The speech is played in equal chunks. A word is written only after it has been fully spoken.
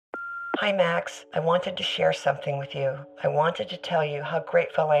Hi, Max. I wanted to share something with you. I wanted to tell you how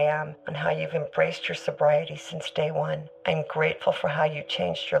grateful I am and how you've embraced your sobriety since day one. I'm grateful for how you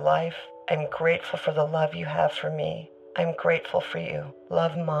changed your life. I'm grateful for the love you have for me. I'm grateful for you.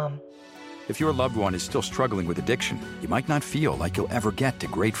 Love, Mom. If your loved one is still struggling with addiction, you might not feel like you'll ever get to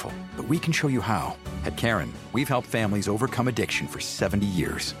grateful, but we can show you how. At Caron, we've helped families overcome addiction for 70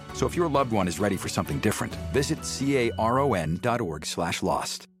 years. So if your loved one is ready for something different, visit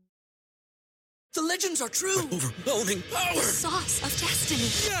caron.org/lost. The legends are true. Overwhelming power! The sauce of destiny.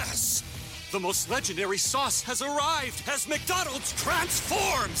 Yes! The most legendary sauce has arrived as McDonald's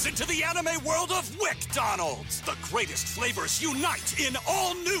transforms into the anime world of WickDonald's. The greatest flavors unite in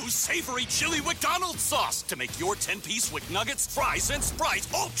all new savory chili McDonald's sauce to make your 10-piece Wick Nuggets, fries, and Sprite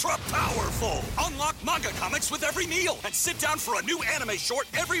ultra-powerful. Unlock manga comics with every meal and sit down for a new anime short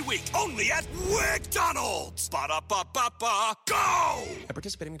every week only at WickDonald's. Ba-da-ba-ba-ba, go! At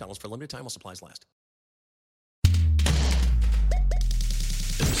participating McDonald's for a limited time while supplies last.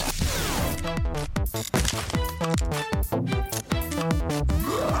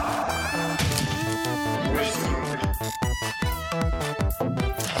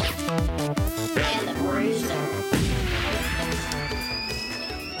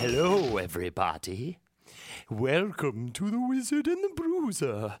 Hello, everybody. Welcome to the Wizard and the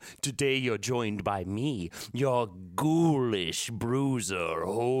Bruiser. Today you're joined by me, your ghoulish bruiser,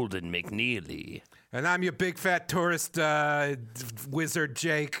 Holden McNeely. And I'm your big fat tourist wizard,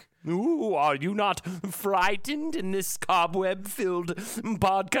 Jake. Ooh, are you not frightened in this cobweb-filled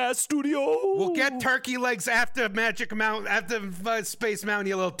podcast studio? We'll get turkey legs after Magic Mountain, after Space Mountain,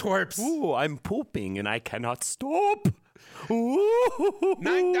 you little twerps. Ooh, I'm pooping and I cannot stop. Ooh.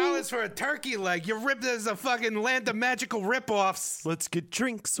 $9 for a turkey leg. You're ripped as a fucking land of magical ripoffs. Let's get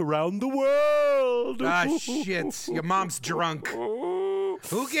drinks around the world. Ah, shit. Your mom's drunk.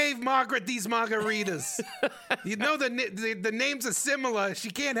 Who gave Margaret these margaritas? You know the names are similar.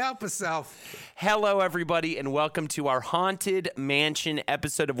 She can't help herself. Hello, everybody, and welcome to our Haunted Mansion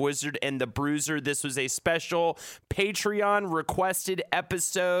episode of Wizard and the Bruiser. This was a special Patreon-requested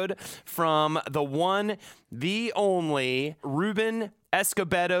episode from the one, the only, Ruben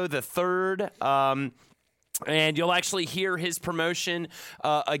Escobedo III. And you'll actually hear his promotion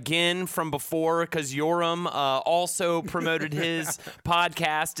again from before because Yoram also promoted his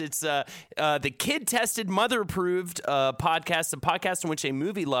podcast. It's the Kid-Tested, Mother-Approved podcast, a podcast in which a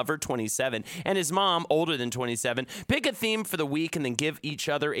movie lover, 27, and his mom, older than 27, pick a theme for the week and then give each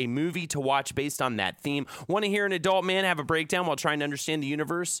other a movie to watch based on that theme. Want to hear an adult man have a breakdown while trying to understand the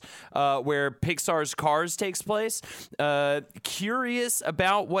universe where Pixar's Cars takes place? Curious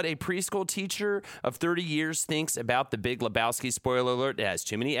about what a preschool teacher of 30 years thinks about The Big Lebowski. Spoiler alert, it has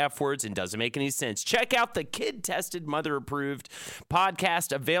too many F words and doesn't make any sense. Check out the Kid-Tested, Mother-Approved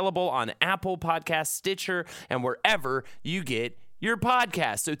podcast, available on Apple Podcasts, Stitcher, and wherever you get your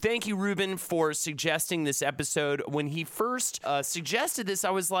podcast. So thank you, Ruben, for suggesting this episode. When he first suggested this, I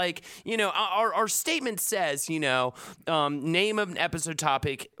was like, you know, our statement says, you know, name of an episode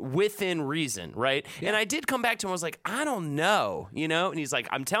topic within reason, right? Yeah. And I did come back to him. I was like, I don't know, you know? And he's like,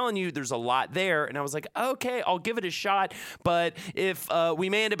 I'm telling you, there's a lot there. And I was like, okay, I'll give it a shot. But if we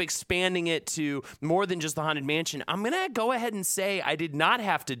may end up expanding it to more than just the Haunted Mansion, I'm going to go ahead and say I did not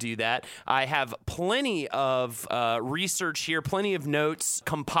have to do that. I have plenty of research here, plenty of notes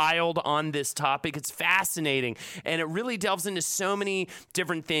compiled on this topic. It's fascinating, and it really delves into so many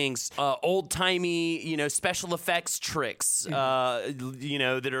different things. Old-timey, you know, special effects tricks, you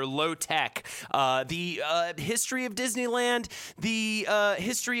know, that are low-tech. The history of Disneyland, the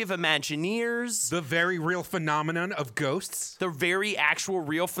history of Imagineers. The very real phenomenon of ghosts. The very actual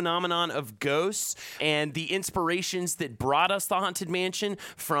real phenomenon of ghosts, and the inspirations that brought us the Haunted Mansion,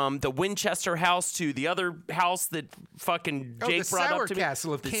 from the Winchester house to the other house that fucking Jake brought up to me. The Sour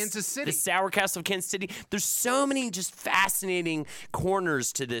Castle of Kansas City. The Sour Castle of Kansas City. There's so many just fascinating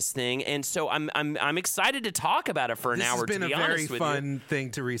corners to this thing, and so I'm excited to talk about it for an hour. This has been a very fun thing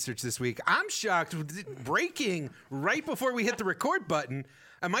to research this week. I'm shocked. Breaking right before we hit the record button.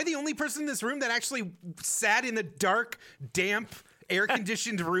 Am I the only person in this room that actually sat in a dark, damp,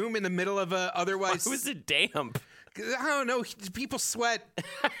 air-conditioned room in the middle of a otherwise... Why was it damp? I don't know. People sweat.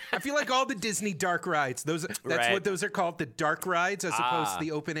 I feel like all the Disney dark rides. That's right. What those are called, the dark rides, as opposed to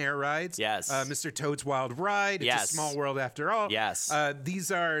the open air rides. Yes. Mr. Toad's Wild Ride. Yes. It's a small world after all. Yes.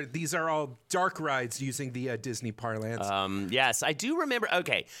 These are all dark rides using the Disney parlance. Yes, I do remember.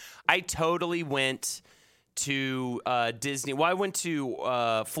 Okay, I totally went to Disney. Well, I went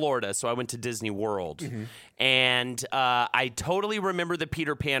to Florida, so I went to Disney World. And I totally remember the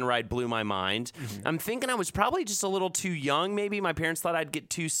Peter Pan ride blew my mind. I'm thinking I was probably just a little too young, maybe. My parents thought I'd get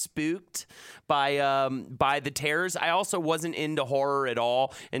too spooked by the terrors. I also wasn't into horror at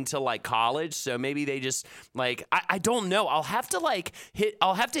all until like college, so maybe they just like I don't know. I'll have to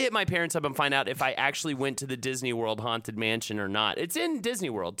hit my parents up and find out if I actually went to the Disney World Haunted Mansion or not. It's in Disney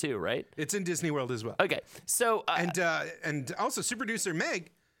World too, right? It's in Disney World as well. Okay, so and also super producer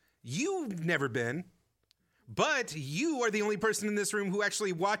Meg, you've never been. But you are the only person in this room who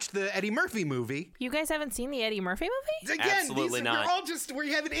actually watched the Eddie Murphy movie. You guys haven't seen the Eddie Murphy movie? Again, Absolutely not.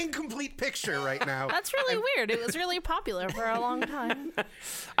 we have an incomplete picture right now. That's really weird. It was really popular for a long time.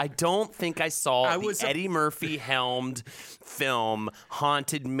 I don't think I saw the Eddie Murphy helmed film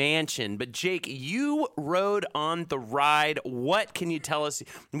Haunted Mansion. But Jake, you rode on the ride. What can you tell us?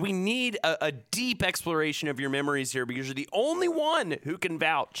 We need a deep exploration of your memories here because you're the only one who can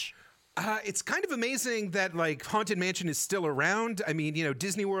vouch. It's kind of amazing that like Haunted Mansion is still around. I mean,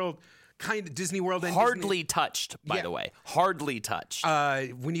 Disney World and hardly touched, by the way, hardly touched.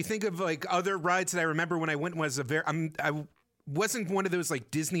 When you think of like other rides that I remember when I went I wasn't one of those like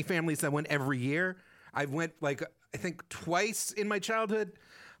Disney families that went every year. I went like I think twice in my childhood,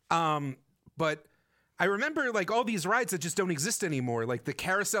 but I remember like all these rides that just don't exist anymore, like the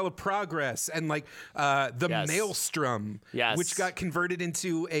Carousel of Progress and like the Maelstrom, which got converted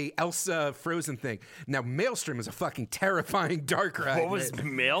into a Elsa Frozen thing. Now, Maelstrom is a fucking terrifying dark ride. What was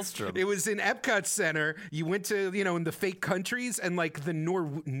Maelstrom? It was in Epcot Center. You went to, in the fake countries and like the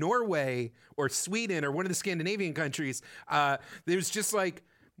Norway or Sweden or one of the Scandinavian countries. There's just like,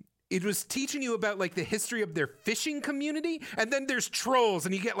 it was teaching you about like the history of their fishing community, and then there's trolls,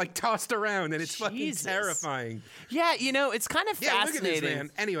 and you get like tossed around, and it's fucking terrifying. Yeah, it's kind of fascinating. Look at this,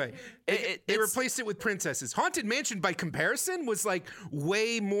 man. Anyway, they replaced it with princesses. Haunted Mansion, by comparison, was like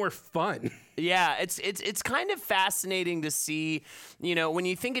way more fun. Yeah, it's kind of fascinating to see. When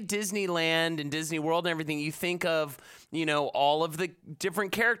you think of Disneyland and Disney World and everything, you think of all of the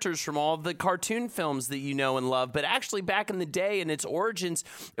different characters from all of the cartoon films that you know and love. But actually, back in the day, in its origins,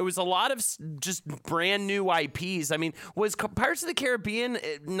 it was a lot of just brand new IPs. I mean, was Pirates of the Caribbean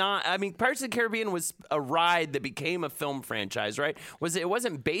not? I mean, Pirates of the Caribbean was a ride that became a film franchise, right? It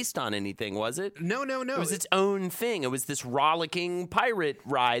wasn't based on anything, was it? No. It was its own thing. It was this rollicking pirate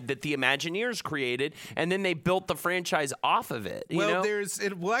ride that the Imagineers created, and then they built the franchise off of it.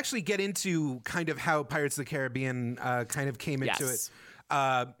 We'll actually get into kind of how Pirates of the Caribbean kind of came into it.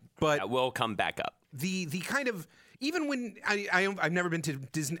 But we'll come back up. The kind of, even when I've never been to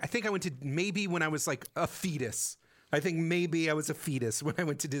Disney. I think I went to maybe when I was like a fetus. I think maybe I was a fetus when I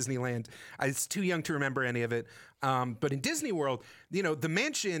went to Disneyland. I was too young to remember any of it. But in Disney World, the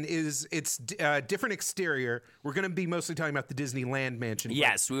mansion it's different exterior. We're going to be mostly talking about the Disneyland mansion.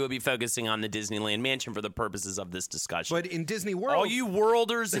 Yes, we will be focusing on the Disneyland mansion for the purposes of this discussion. But in Disney World, all you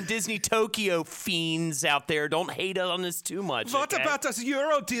worlders and Disney Tokyo fiends out there, don't hate on this too much. What about us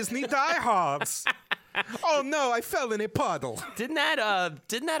Euro Disney diehards? Oh no, I fell in a puddle. Didn't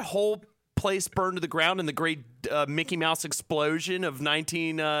that whole place burned to the ground in the great Mickey Mouse explosion of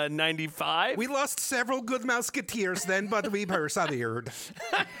 1995? We lost several good Mouseketeers then, but we persevered.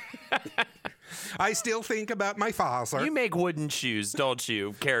 I still think about my father. You make wooden shoes, don't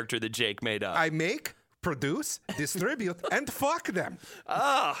you? Character that Jake made up. I make, produce, distribute, and fuck them.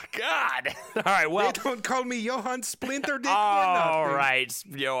 Oh, God. All right, well. They don't call me Johann Splinter Dick All right,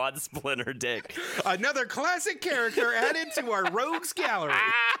 Johann Splinter Dick. Another classic character added to our rogues gallery.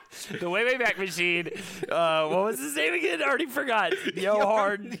 The Wayback Machine. What was his name again? I already forgot.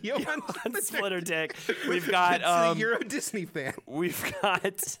 Johann Splinter Dick. We've got... a Euro Disney fan. We've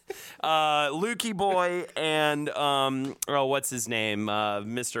got Lukey Boy and... what's his name?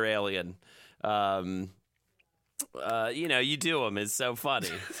 Mr. Alien. You do him. It's so funny.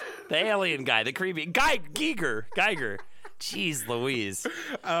 The alien guy, the creepy Geiger. Jeez Louise.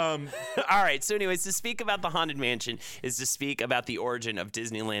 All right. So anyways, to speak about the Haunted Mansion is to speak about the origin of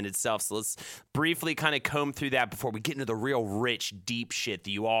Disneyland itself. So let's briefly kind of comb through that before we get into the real rich, deep shit that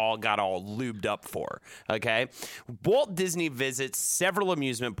you all got all lubed up for. Okay. Walt Disney visits several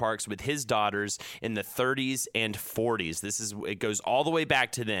amusement parks with his daughters in the 30s and 40s. It goes all the way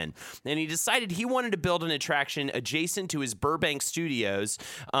back to then. And he decided he wanted to build an attraction adjacent to his Burbank studios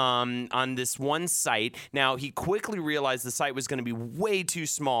on this one site. Now, he quickly realized the the site was going to be way too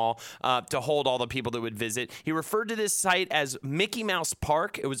small to hold all the people that would visit. He referred to this site as Mickey Mouse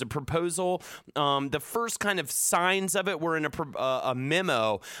Park. It was a proposal. The first kind of signs of it were in a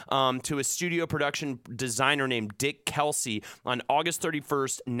memo to a studio production designer named Dick Kelsey on August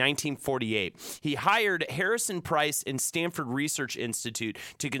 31st, 1948. He hired Harrison Price and Stanford Research Institute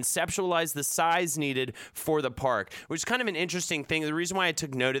to conceptualize the size needed for the park, which is kind of an interesting thing. The reason why I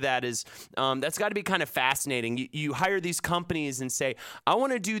took note of that is that's got to be kind of fascinating. You hire these companies and say, I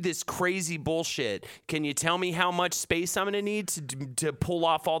want to do this crazy bullshit. Can you tell me how much space I'm going to need to pull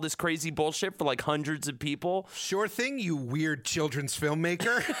off all this crazy bullshit for like hundreds of people? Sure thing, you weird children's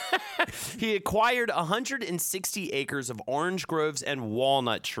filmmaker. He acquired 160 acres of orange groves and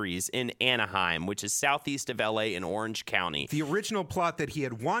walnut trees in Anaheim, which is southeast of LA in Orange County. The original plot that he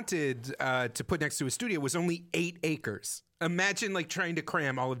had wanted to put next to his studio was only 8 acres. Imagine like trying to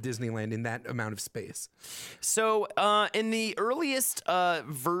cram all of Disneyland in that amount of space. So in the earliest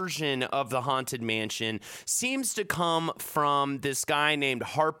version of the Haunted Mansion seems to come from this guy named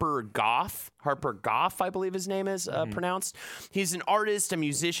Harper Goff. Harper Goff, I believe his name is pronounced. He's an artist, a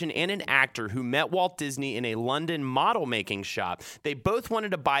musician, and an actor who met Walt Disney in a London model-making shop. They both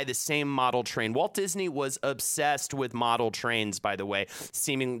wanted to buy the same model train. Walt Disney was obsessed with model trains, by the way.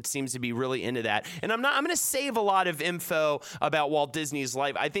 Seems to be really into that. And I'm going to save a lot of info about Walt Disney's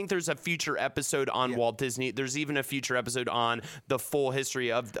life. I think there's a future episode on Walt Disney. There's even a future episode on the full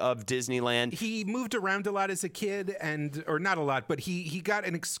history of Disneyland. He moved around a lot as a kid, or not a lot, but he got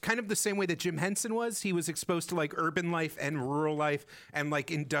kind of the same way that Jim Henson was. He was exposed to like urban life and rural life and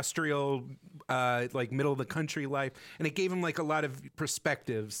like industrial, like middle of the country life, and it gave him like a lot of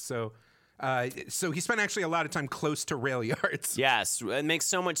perspectives. So he spent actually a lot of time close to rail yards. Yes, it makes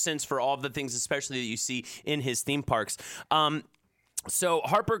so much sense for all of the things, especially that you see in his theme parks. So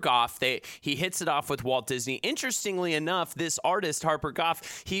Harper Goff, he hits it off with Walt Disney. Interestingly enough, this artist, Harper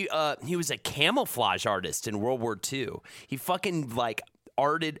Goff, he was a camouflage artist in World War II. He fucking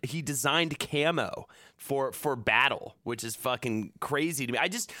he designed camo for battle, which is fucking crazy to me.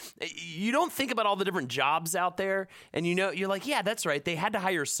 You don't think about all the different jobs out there, and you're like, yeah, that's right. They had to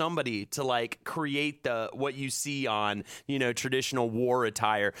hire somebody to like create what you see on traditional war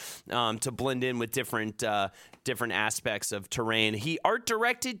attire to blend in with different aspects of terrain. He art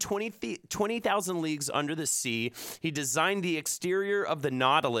directed 20,000 Leagues Under the Sea. He designed the exterior of the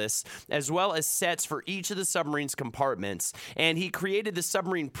Nautilus as well as sets for each of the submarine's compartments, and he created the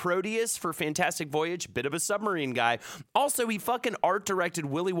submarine Proteus for Fantastic Voyage. Bit of a submarine guy. Also, he fucking art directed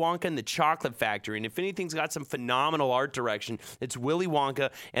Willy Wonka and the Chocolate Factory, and if anything's got some phenomenal art direction, it's Willy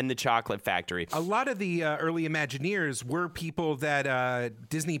Wonka and the Chocolate Factory. A lot of the early Imagineers were people that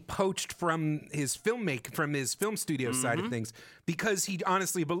Disney poached from his film studio side of things, because he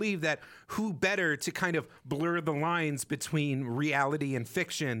honestly believed that who better to kind of blur the lines between reality and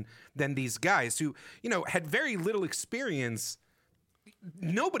fiction than these guys who, had very little experience.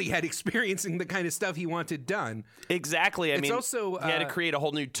 Nobody had experience in the kind of stuff he wanted done. Exactly. I mean, also, he had to create a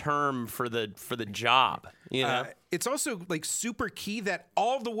whole new term for the job. It's also like super key that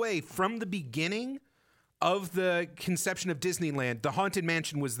all the way from the beginning of the conception of Disneyland, the Haunted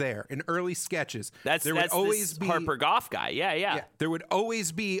Mansion was there in early sketches. That's always be Harper Goff guy. Yeah. There would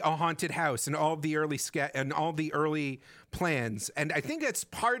always be a haunted house in all the early all the early plans, and I think that's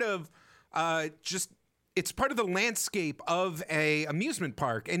part of it's part of the landscape of a amusement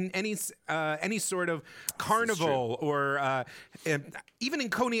park and any sort of carnival or even in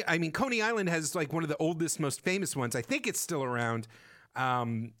Coney. I mean, Coney Island has like one of the oldest, most famous ones. I think it's still around.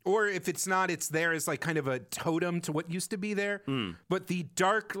 Or if it's not, it's there as like kind of a totem to what used to be there. But the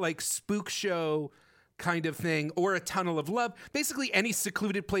dark like spook show kind of thing, or a tunnel of love, basically any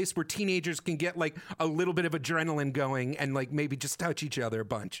secluded place where teenagers can get like a little bit of adrenaline going and like maybe just touch each other a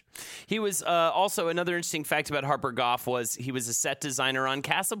bunch. He was also, another interesting fact about Harper Goff was he was a set designer on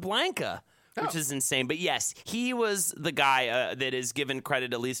Casablanca, which is insane. But yes, he was the guy that is given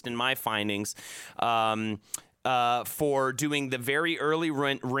credit, at least in my findings, for doing the very early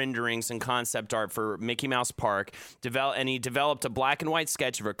renderings and concept art for Mickey Mouse Park. And he developed a black and white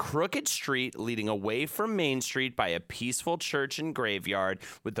sketch of a crooked street leading away from Main Street by a peaceful church and graveyard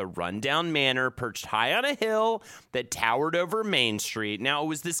with a rundown manor perched high on a hill that towered over Main Street. Now, it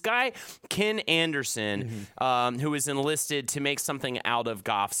was this guy, Ken Anderson, who was enlisted to make something out of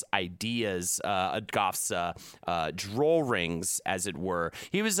Goff's ideas, Goff's drawings, as it were.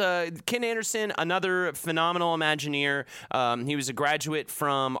 He was Ken Anderson, another phenomenal professional Imagineer. He was a graduate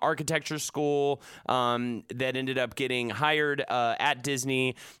from architecture school that ended up getting hired at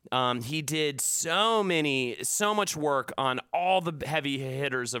Disney. He did so much work on all the heavy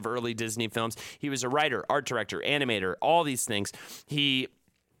hitters of early Disney films. He was a writer, art director, animator, all these things. He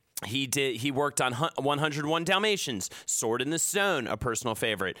worked on 101 Dalmatians, Sword in the Stone, a personal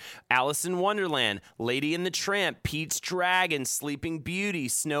favorite, Alice in Wonderland, Lady and the Tramp, Pete's Dragon, Sleeping Beauty,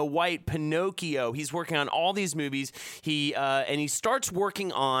 Snow White, Pinocchio. He's working on all these movies. He starts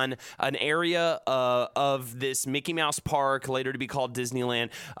working on an area of this Mickey Mouse park, later to be called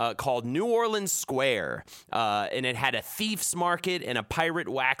Disneyland, called New Orleans Square. And it had a thief's market and a pirate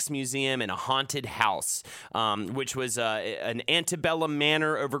wax museum and a haunted house, which was an antebellum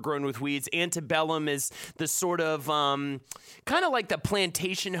manor overgrown with weeds. Antebellum is the sort of kind of like the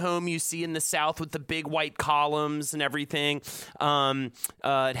plantation home you see in the South with the big white columns and everything.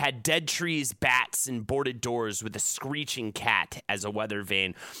 It had dead trees, bats, and boarded doors with a screeching cat as a weather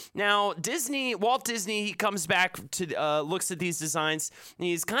vane. Now, Walt Disney, he comes back to looks at these designs, and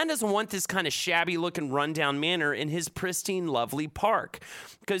he kind of doesn't want this kind of shabby looking rundown manor in his pristine, lovely park,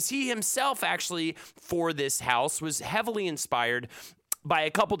 because he himself actually, for this house, was heavily inspired by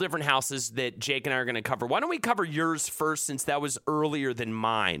a couple different houses that Jake and I are going to cover. Why don't we cover yours first, since that was earlier than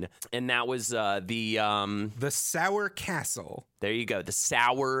mine? And that was the Sour Castle. There you go, the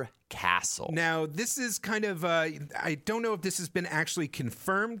Sour Castle. Now, this is kind of, I don't know if this has been actually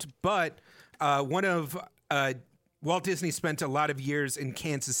confirmed, but Walt Disney spent a lot of years in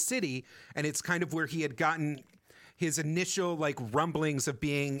Kansas City, and it's kind of where he had gotten his initial rumblings of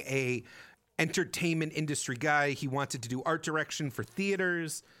being a entertainment industry guy. He wanted to do art direction for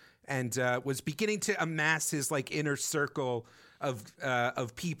theaters, and was beginning to amass his inner circle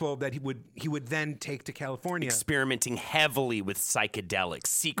of people that he would then take to California. Experimenting heavily with psychedelics,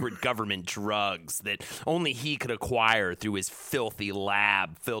 secret government drugs that only he could acquire through his filthy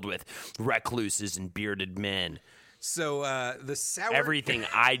lab filled with recluses and bearded men. So the sour... Everything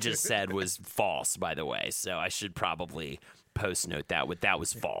I just said was false, by the way, so I should probably post note that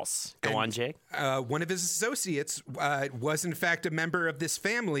was false. Go on, Jake. One of his associates was in fact a member of this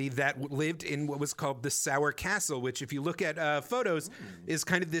family that lived in what was called the Sour Castle, which, if you look at photos, is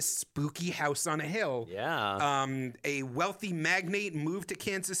kind of this spooky house on a hill. Yeah. A wealthy magnate moved to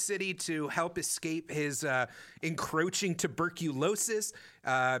Kansas City to help escape his encroaching tuberculosis.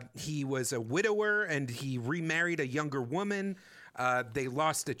 He was a widower, and he remarried a younger woman. They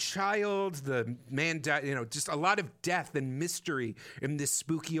lost a child. The man died. Just a lot of death and mystery in this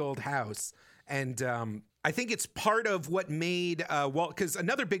spooky old house. And I think it's part of what made Walt, because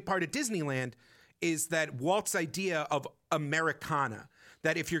another big part of Disneyland is that Walt's idea of Americana,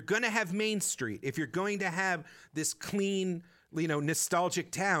 that if you're going to have Main Street, if you're going to have this clean,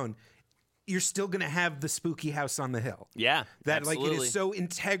 nostalgic town, you're still going to have the spooky house on the hill. Yeah, that absolutely. It is so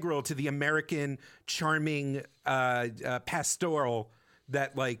integral to the American charming pastoral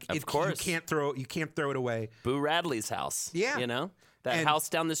that of course you can't throw it away. Boo Radley's house. Yeah, that house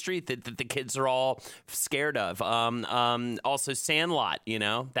down the street that the kids are all scared of. Also Sandlot.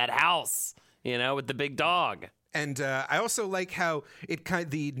 That house. With the big dog. And I also like how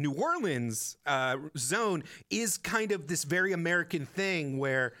the New Orleans zone is kind of this very American thing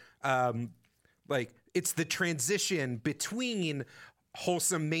where it's the transition between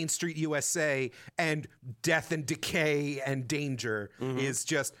wholesome Main Street USA and death and decay and danger is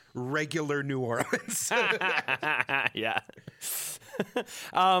just regular New Orleans. Yeah.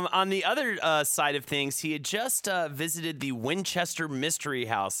 On the other side of things, he had just visited the Winchester Mystery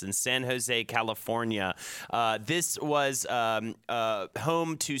House in San Jose, California. This was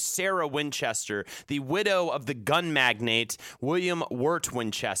home to Sarah Winchester, the widow of the gun magnate William Wirt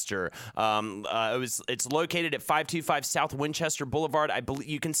Winchester. It's located at 525 South Winchester Boulevard. I believe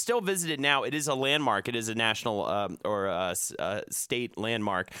you can still visit it now. It is a landmark. It is a national or state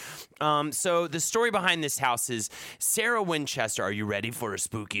landmark. So the story behind this house is Sarah Winchester. Are you ready for a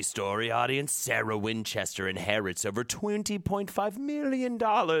spooky story, audience? Sarah Winchester inherits over $20.5 million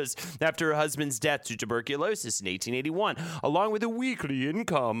after her husband's death to tuberculosis in 1881, along with a weekly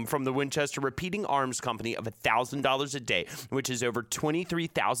income from the Winchester Repeating Arms Company of $1,000 a day, which is over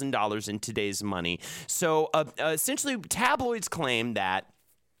 $23,000 in today's money. So essentially, tabloids claim that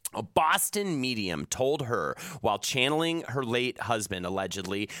A Boston medium told her, while channeling her late husband,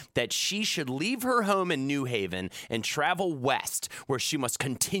 allegedly, that she should leave her home in New Haven and travel west, where she must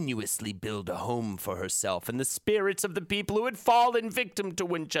continuously build a home for herself and the spirits of the people who had fallen victim to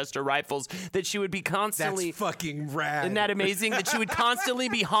Winchester rifles, that she would be constantly... That's fucking rad. Isn't that amazing? That she would constantly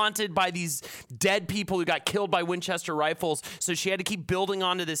be haunted by these dead people who got killed by Winchester rifles, so she had to keep building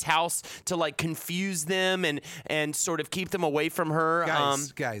onto this house to, like, confuse them and sort of keep them away from her.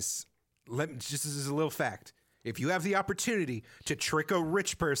 Guys, just as a little fact, if you have the opportunity to trick a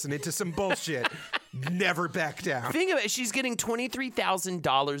rich person into some bullshit, never back down. Think of it. She's getting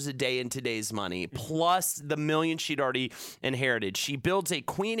 $23,000 a day in today's money, plus the million she'd already inherited. She builds a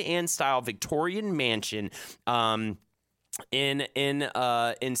Queen Anne-style Victorian mansion in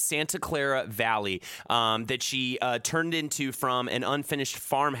Santa Clara Valley that she turned into from an unfinished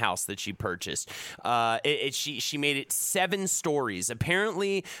farmhouse that she purchased. She made it 7 stories.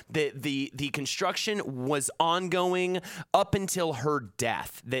 Apparently, the construction was ongoing up until her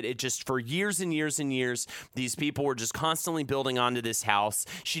death. That it just for years and years and years, these people were just constantly building onto this house.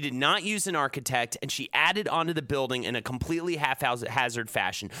 She did not use an architect, and she added onto the building in a completely haphazard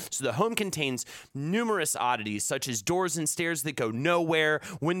fashion. So the home contains numerous oddities, such as doors and stairs that go nowhere,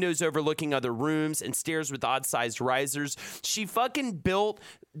 windows overlooking other rooms, and stairs with odd-sized risers. She fucking built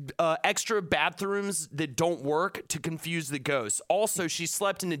extra bathrooms that don't work to confuse the ghosts. Also, she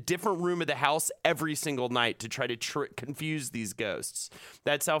slept in a different room of the house every single night to try to confuse these ghosts.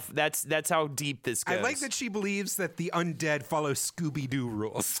 That's how deep this goes. I like that she believes that the undead follow Scooby-Doo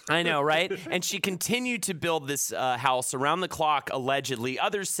rules. I know, right? And she continued to build this house around the clock, allegedly.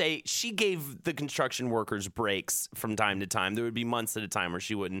 Others say she gave the construction workers breaks from time to time. There would be months at a time where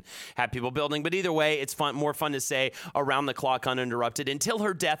she wouldn't have people building. But either way, it's more fun to say around the clock, uninterrupted, until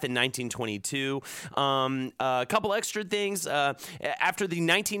her death in 1922. A couple extra things. After the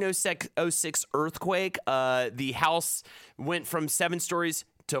 1906 earthquake, the house went from 7 stories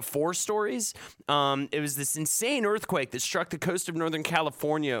to 4 stories. It was this insane earthquake that struck the coast of Northern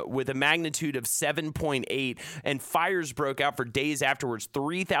California with a magnitude of 7.8, and fires broke out for days afterwards.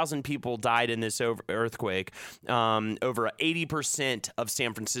 3,000 people died in this earthquake. Over 80% of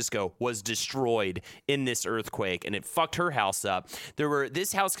San Francisco was destroyed in this earthquake, and it fucked her house up.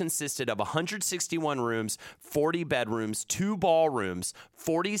 This house consisted of 161 rooms, 40 bedrooms, 2 ballrooms,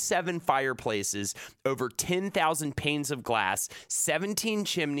 47 fireplaces, over 10,000 panes of glass, 17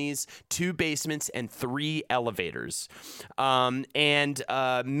 chimneys, 2 basements, and 3 elevators.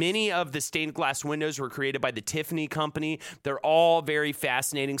 Many of the stained glass windows were created by the Tiffany Company. They're all very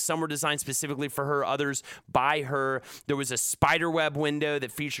fascinating. Some were designed specifically for her, others by her. There was a spiderweb window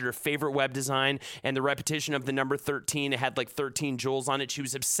that featured her favorite web design and the repetition of the number 13. It had like 13 jewels on it. She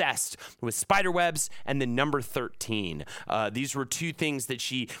was obsessed with spiderwebs and the number 13. These were 2 things that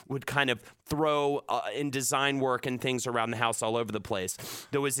she would kind of throw in design work and things around the house all over the place.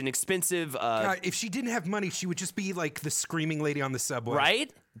 There was an expensive... God, if she didn't have money, she would just be like the screaming lady on the subway.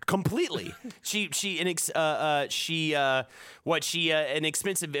 Right? Completely. An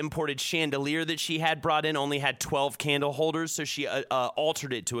expensive imported chandelier that she had brought in only had 12 candle holders, so she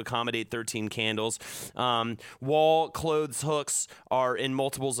altered it to accommodate 13 candles. Wall clothes hooks are in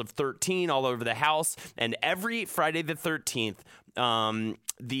multiples of 13 all over the house, and every Friday the 13th,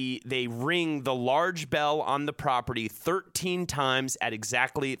 they ring the large bell on the property 13 times at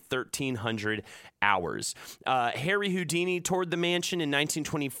exactly 1300 hours. Harry Houdini toured the mansion in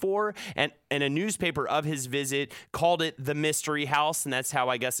 1924, and a newspaper of his visit called it the Mystery House, and that's how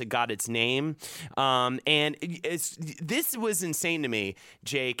I guess it got its name. This was insane to me,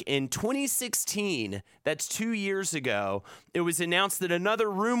 Jake. In 2016, that's 2 years ago, it was announced that another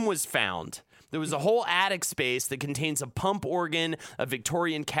room was found. There was a whole attic space that contains a pump organ, a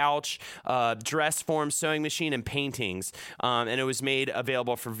Victorian couch, dress form, sewing machine, and paintings. And it was made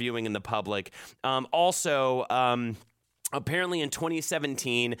available for viewing in the public. Apparently in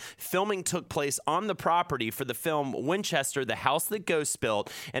 2017, filming took place on the property for the film Winchester, The House That Ghosts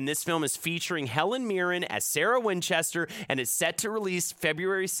Built, and this film is featuring Helen Mirren as Sarah Winchester and is set to release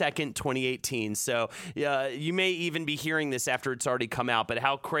February 2nd, 2018. So you may even be hearing this after it's already come out, but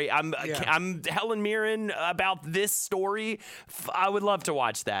how crazy. I'm Helen Mirren about this story. I would love to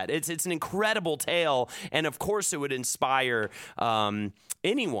watch that. It's an incredible tale, and of course it would inspire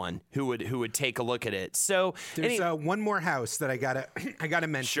anyone who would take a look at it. So there's one more house that I gotta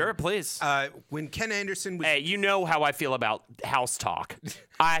mention. Sure, please. When Ken Anderson was... Hey, you know how I feel about house talk.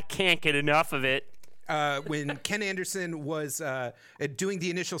 I can't get enough of it. When Ken Anderson was doing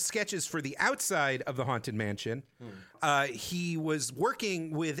the initial sketches for the outside of the Haunted Mansion, he was working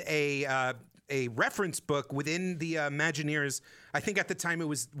with a a reference book within the Imagineers. I think at the time it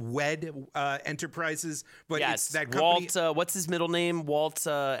was WED Enterprises, but it's that company. Walt, what's his middle name? Walt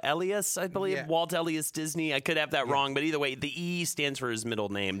Elias, I believe. Yeah. Walt Elias Disney. I could have that wrong, but either way, the E stands for his middle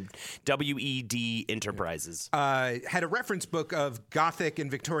name. WED Enterprises. Had a reference book of Gothic and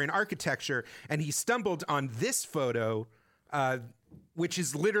Victorian architecture, and he stumbled on this photo, which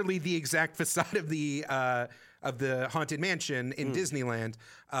is literally the exact facade of the Haunted Mansion in Disneyland.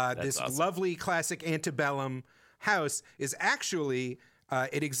 This awesome. lovely classic antebellum house is actually,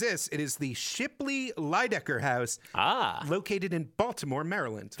 it exists. It is the Shipley Lydecker House, located in Baltimore,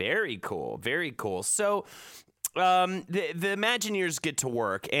 Maryland. Very cool. Very cool. So the Imagineers get to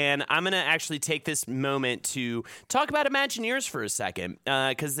work, and I'm going to actually take this moment to talk about Imagineers for a second,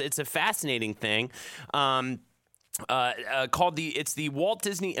 because it's a fascinating thing. Called the Walt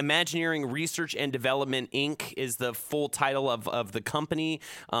Disney Imagineering Research and Development Inc. is the full title of the company,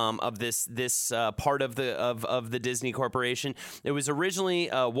 of this part of the Disney Corporation. It was originally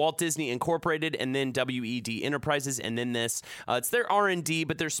Walt Disney Incorporated, and then WED Enterprises, and then this. It's their R&D,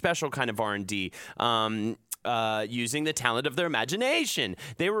 but their special kind of R&D. Using the talent of their imagination.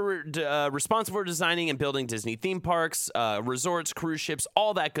 They were responsible for designing and building Disney theme parks, resorts, cruise ships,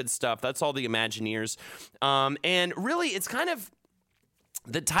 all that good stuff. That's all the Imagineers. And really, it's kind of...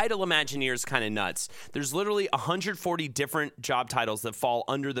 The title Imagineer is kind of nuts. There's literally 140 different job titles that fall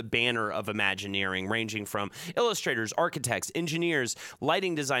under the banner of Imagineering, ranging from illustrators, architects, engineers,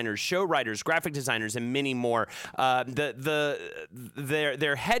 lighting designers, show writers, graphic designers, and many more. They're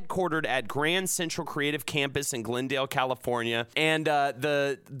headquartered at Grand Central Creative Campus in Glendale, California, and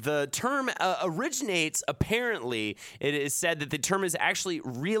the term originates. Apparently, it is said that the term is actually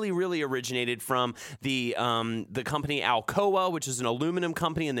really originated from the company Alcoa, which is an aluminum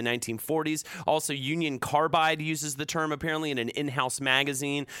company in the 1940s. Also, Union Carbide uses the term apparently in an in-house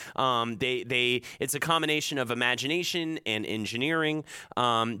magazine. It's a combination of imagination and engineering.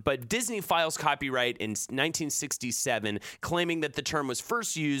 But Disney files copyright in 1967, claiming that the term was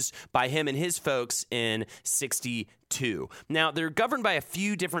first used by him and his folks in 1962. Now, they're governed by a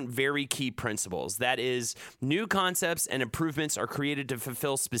few different very key principles. That is, new concepts and improvements are created to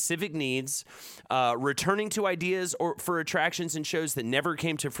fulfill specific needs, returning to ideas for attractions and shows that never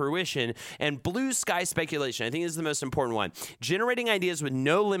came to fruition, and blue sky speculation. I think this is the most important one. Generating ideas with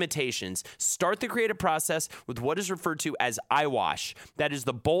no limitations. Start the creative process with what is referred to as eyewash. That is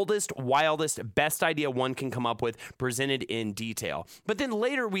the boldest, wildest, best idea one can come up with, presented in detail. But then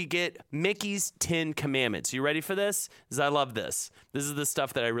later we get Mickey's 10 Commandments. You ready for this? Because I love this. This is the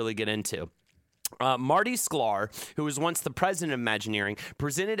stuff that I really get into. Marty Sklar, who was once the president of Imagineering,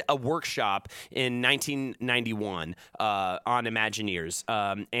 presented a workshop in 1991 on Imagineers.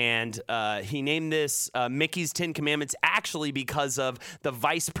 And he named this Mickey's 10 Commandments actually because of the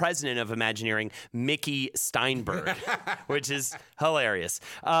vice president of Imagineering, Mickey Steinberg, which is hilarious.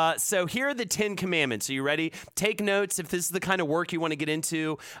 So here are the 10 Commandments. Are you ready? Take notes if this is the kind of work you want to get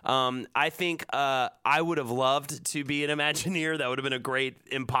into. I think I would have loved to be an Imagineer. That would have been a great,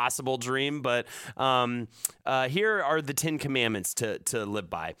 impossible dream, but... here are the 10 Commandments to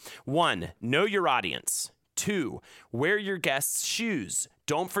live by. 1, know your audience. 2, wear your guests' shoes.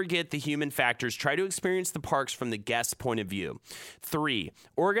 Don't forget the human factors. Try to experience the parks from the guest's point of view. 3,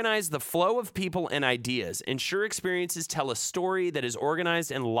 organize the flow of people and ideas. Ensure experiences tell a story that is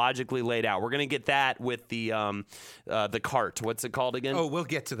organized and logically laid out. We're going to get that with the cart. What's it called again? Oh, we'll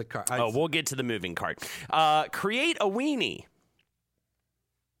get to the cart. We'll get to the moving cart. Create a weenie.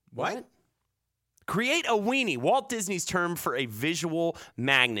 What? Create a weenie, Walt Disney's term for a visual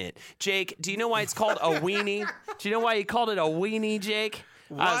magnet. Jake, do you know why it's called a weenie? Do you know why he called it a weenie, Jake?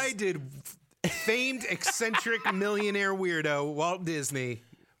 Why did famed eccentric millionaire weirdo Walt Disney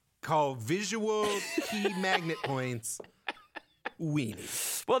call visual key magnet points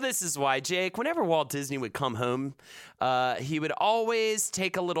weenies? Well, this is why, Jake. Whenever Walt Disney would come home, he would always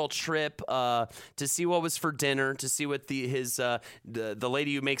take a little trip to see what was for dinner, to see what the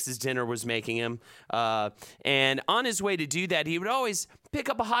lady who makes his dinner was making him. And on his way to do that, he would always pick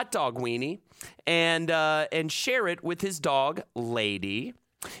up a hot dog weenie and share it with his dog, Lady.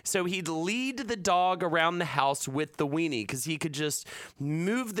 So he'd lead the dog around the house with the weenie because he could just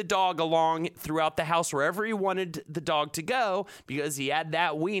move the dog along throughout the house wherever he wanted the dog to go because he had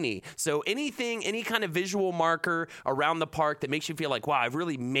that weenie. So any kind of visual marker around the park that makes you feel like, wow, I've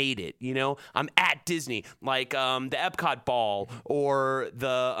really made it. You know, I'm at Disney, like the Epcot Ball or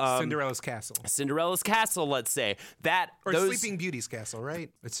the Cinderella's Castle. Cinderella's Castle, let's say. Sleeping Beauty's Castle, right?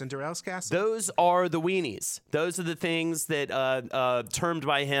 It's Cinderella's Castle. Those are the weenies. Those are the things that termed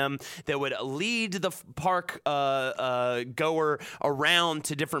by him that would lead the park goer around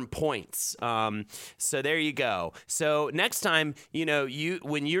to different points. So there you go. So next time,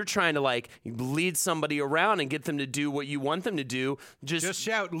 when you're trying to like lead somebody around and get them to do what you want them to do, just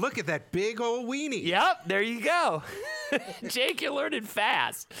shout, "Look at that big old weenie." Yep, there you go. Jake, you learned it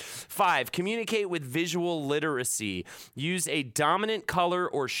fast. 5, communicate with visual literacy. Use a dominant color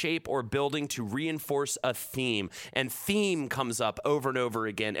or shape or building to reinforce a theme. And theme comes up over and over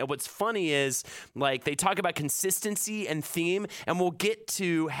again. And what's funny is, like, they talk about consistency and theme, and we'll get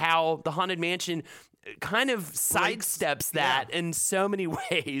to how the Haunted Mansion kind of sidesteps that in so many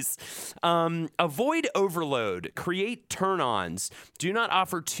ways. Avoid overload. Create turn-ons. Do not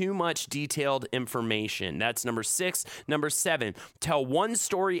offer too much detailed information. That's number 6. Number 7, tell one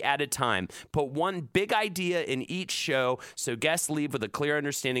story at a time. Put one big idea in each show so guests leave with a clear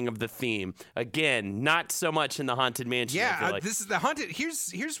understanding of the theme. Again, not so much in the Haunted Mansion. Yeah, this is the Haunted.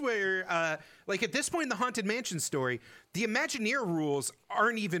 Here's where, like at this point in the Haunted Mansion story, the Imagineer rules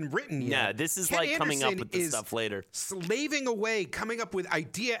aren't even written yet. Yeah, this is Ken like coming Anderson up with the stuff later. Slaving away, coming up with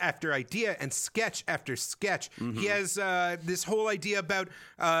idea after idea and sketch after sketch. Mm-hmm. He has this whole idea about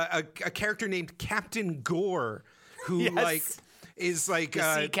a character named Captain Gore, who is like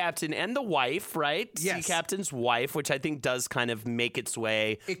the sea captain and the wife, right? Yes. Sea captain's wife, which I think does kind of make its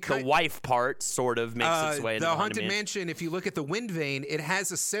way. The wife part sort of makes its way into the Haunted Mansion. If you look at the wind vane, it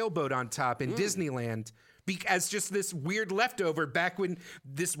has a sailboat on top in Disneyland. As just this weird leftover back when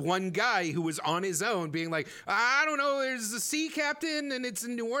this one guy who was on his own being like, I don't know, there's a sea captain and it's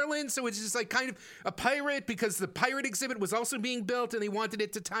in New Orleans, so it's just like kind of a pirate because the pirate exhibit was also being built and they wanted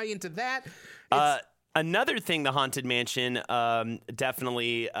it to tie into that. Another thing the Haunted Mansion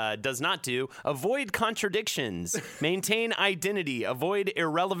definitely does not do, avoid contradictions. Maintain identity. Avoid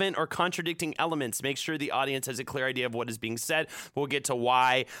irrelevant or contradicting elements. Make sure the audience has a clear idea of what is being said. We'll get to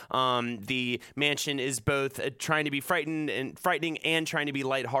why the mansion is both trying to be frightening and trying to be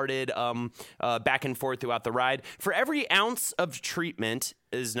lighthearted back and forth throughout the ride. For every ounce of treatment,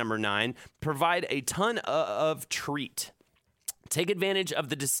 is number 9, provide a ton of treat. Take advantage of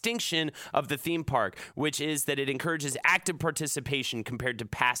the distinction of the theme park, which is that it encourages active participation compared to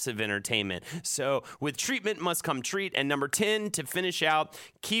passive entertainment. So with treatment must come treat. And number 10, to finish out,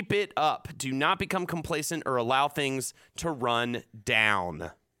 keep it up. Do not become complacent or allow things to run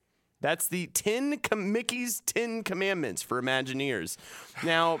down. That's the Mickey's 10 Commandments for Imagineers.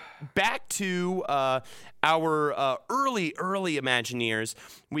 Now, back to our early Imagineers.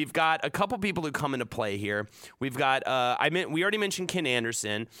 We've got a couple people who come into play here. We've got, we already mentioned Ken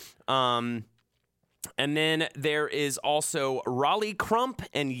Anderson. And then there is also Raleigh Crump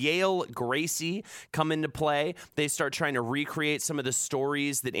and Yale Gracie come into play. They start trying to recreate some of the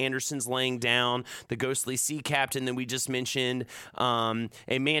stories that Anderson's laying down. The ghostly sea captain that we just mentioned, a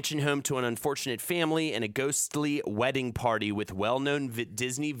mansion home to an unfortunate family, and a ghostly wedding party with well-known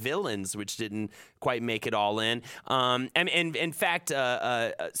Disney villains, which didn't quite make it all in. And in fact,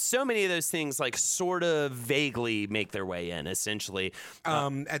 so many of those things like sort of vaguely make their way in, essentially.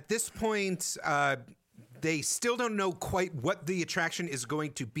 At this point, they still don't know quite what the attraction is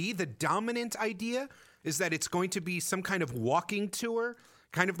going to be. The dominant idea is that it's going to be some kind of walking tour,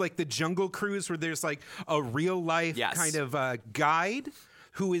 kind of like the Jungle Cruise, where there's like a real life kind of guide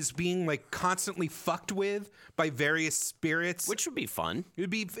who is being like constantly fucked with by various spirits, which would be fun. It'd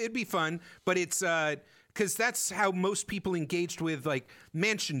be fun, but it's because that's how most people engaged with like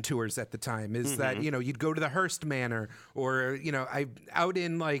mansion tours at the time. Is that you'd go to the Hearst Manor, or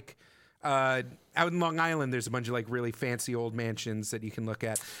out in Long Island, there's a bunch of like really fancy old mansions that you can look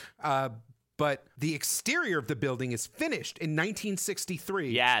at. But the exterior of the building is finished in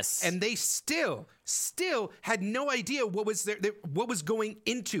 1963. Yes. And they still had no idea what was going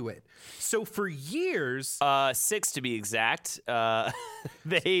into it. So for years, 6 to be exact,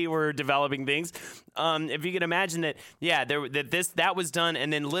 they were developing things. If you can imagine that, that was done,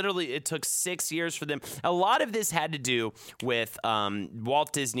 and then literally it took 6 years for them. A lot of this had to do with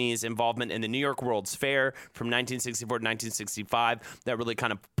Walt Disney's involvement in the New York World's Fair from 1964 to 1965. That really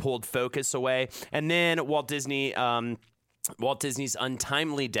kind of pulled focus away. And then Walt Disney's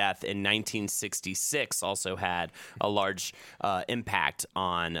untimely death in 1966 also had a large impact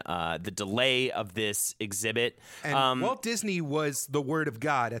on the delay of this exhibit. And Walt Disney was the word of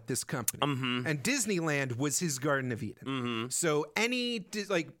God at this company. And Disneyland was his Garden of Eden. So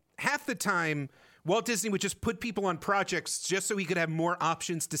half the time Walt Disney would just put people on projects just so he could have more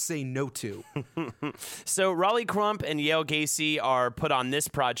options to say no to. So Raleigh Crump and Yale Gacy are put on this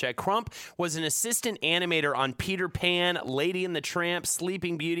project. Crump was an assistant animator on Peter Pan, Lady and the Tramp,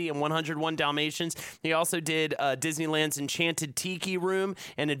 Sleeping Beauty, and 101 Dalmatians. He also did Disneyland's Enchanted Tiki Room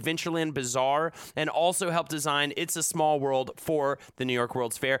and Adventureland Bazaar, and also helped design It's a Small World for the New York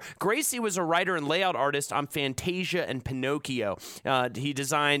World's Fair. Gracie was a writer and layout artist on Fantasia and Pinocchio. He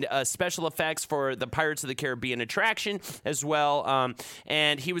designed special effects for the Pirates of the Caribbean attraction as well.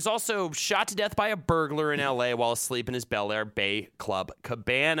 And he was also shot to death by a burglar in L.A. while asleep in his Bel Air Bay Club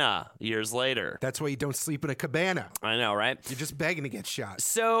cabana years later. That's why you don't sleep in a cabana. I know, right? You're just begging to get shot.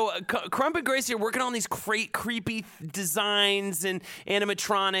 So Crump and Gracie are working on these creepy designs and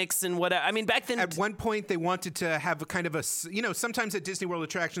animatronics and whatever. I mean, back then... At one point, they wanted to have a kind of a... sometimes at Disney World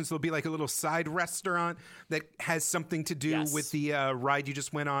attractions, there'll be like a little side restaurant that has something to do with the ride you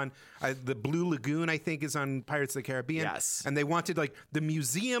just went on. The Blue Lagoon, I think, is on Pirates of the Caribbean. Yes. And they wanted like the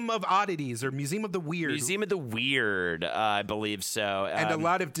Museum of Oddities or Museum of the Weird. Museum of the Weird, I believe so. And a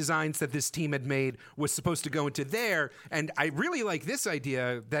lot of designs that this team had made was supposed to go into there. And I really like this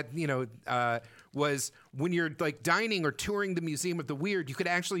idea that, was when you're like dining or touring the Museum of the Weird, you could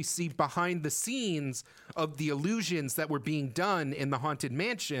actually see behind the scenes of the illusions that were being done in the Haunted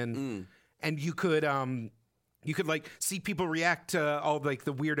Mansion. And you could like see people react to all like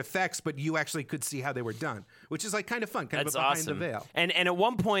the weird effects, but you actually could see how they were done, which is like kind of fun, kind That's of behind awesome. the veil. And at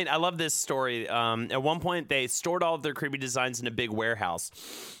one point, I love this story. At one point, they stored all of their creepy designs in a big warehouse.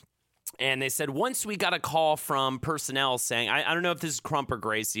 And they said, once we got a call from personnel saying, I don't know if this is Crump or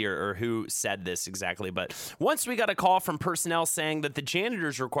Gracie or who said this exactly, but once we got a call from personnel saying that the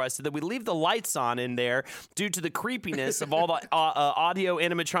janitors requested that we leave the lights on in there due to the creepiness of all the audio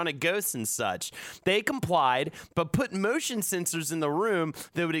animatronic ghosts and such. They complied, but put motion sensors in the room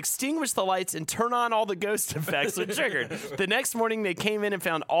that would extinguish the lights and turn on all the ghost effects when triggered. The next morning, they came in and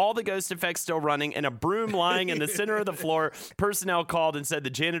found all the ghost effects still running and a broom lying in the center of the floor. Personnel called and said the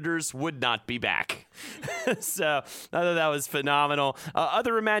janitors would not be back. So I thought that was phenomenal.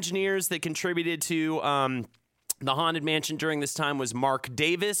 Other Imagineers that contributed to the Haunted Mansion during this time was Mark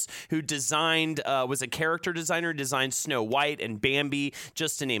Davis, who was a character designer, designed Snow White and Bambi,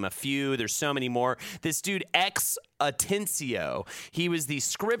 just to name a few. There's so many more. This dude, Atencio. He was the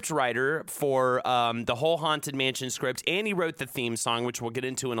script writer for the whole Haunted Mansion script, and he wrote the theme song, which we'll get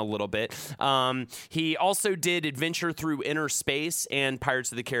into in a little bit. He also did Adventure Through Inner Space and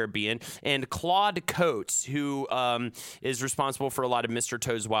Pirates of the Caribbean. And Claude Coates, who is responsible for a lot of Mr.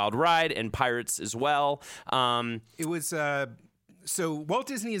 Toad's Wild Ride and Pirates as well. It was so Walt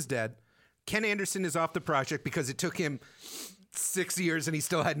Disney is dead. Ken Anderson is off the project because it took him 6 years and he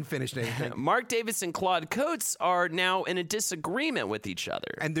still hadn't finished anything. Mark Davis and Claude Coates are now in a disagreement with each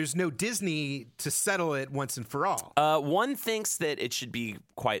other. And there's no Disney to settle it once and for all. One thinks that it should be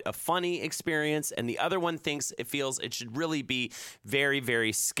quite a funny experience, and the other one thinks it should really be very,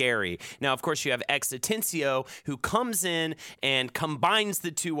 very scary. Now, of course, you have Atencio, who comes in and combines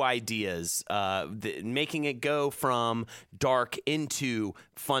the two ideas, making it go from dark into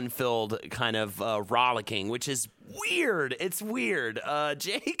fun-filled kind of rollicking, which is weird. It's weird.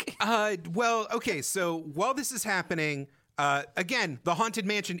 Jake? Well, okay, so while this is happening, again, the Haunted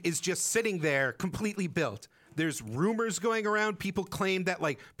Mansion is just sitting there completely built. There's rumors going around. People claim that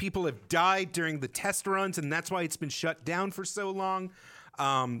like people have died during the test runs, and that's why it's been shut down for so long.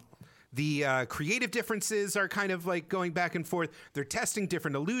 The creative differences are kind of like going back and forth. They're testing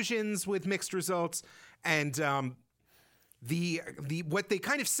different illusions with mixed results, and the what they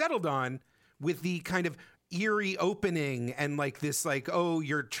kind of settled on with the kind of eerie opening and like this like, oh,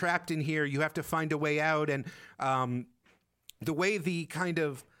 you're trapped in here, you have to find a way out, and the way the kind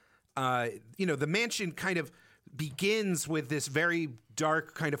of the mansion kind of begins with this very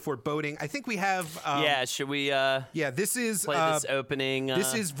dark kind of foreboding. I think we have should we this is play this opening?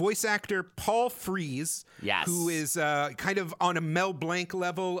 This is voice actor Paul Frees, yes, who is kind of on a Mel Blanc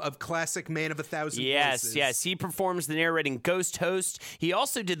level of classic Man of a Thousand Voices. Yes, he performs the narrating ghost host. He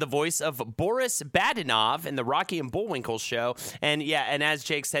also did the voice of Boris Badenov in the Rocky and Bullwinkle show, and as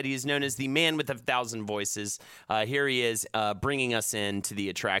Jake said, he is known as the Man with a Thousand Voices. Here he is bringing us into the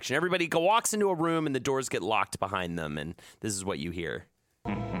attraction. Everybody walks into a room and the doors get locked behind them, and this is what you hear.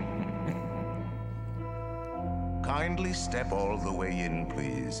 Kindly step all the way in,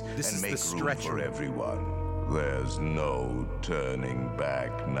 please, This and is the make room stretch for room. everyone. There's no turning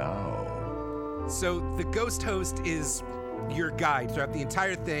back now. So the ghost host is your guide throughout the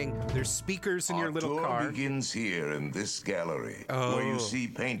entire thing. There's speakers in your Our little tour car. begins here in this gallery, where you see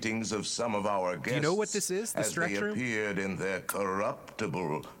paintings of some of our guests. Do you know what this is, the as stretch they room? appeared in their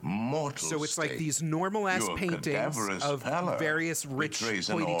corruptible, mortal So it's like state. these normal-ass Your paintings cadaverous of pallor various rich, betrays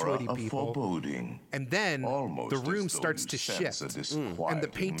an aura hoity-toity of people. foreboding. And then Almost the room as though starts you to sense shift, a and the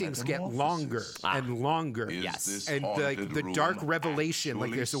disquieting paintings get longer metamorphosis. and longer. Is Yes. this And haunted the room dark revelation, like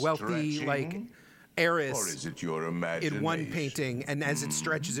actually there's a wealthy stretching? heiress Or is it your imagination? in one painting, and as it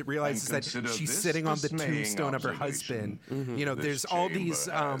stretches, it realizes that Consider she's this sitting on the dismaying tombstone of her husband. observation. You know, This there's all chamber these.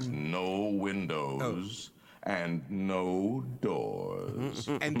 has no windows and no doors.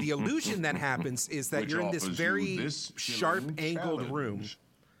 And the illusion that happens is that Which you're in this offers you very this sharp chilling angled room. challenge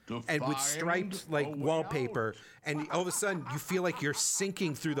to And with find striped a like way wallpaper, out. and all of a sudden you feel like you're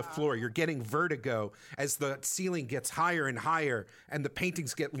sinking through the floor. You're getting vertigo as the ceiling gets higher and higher, and the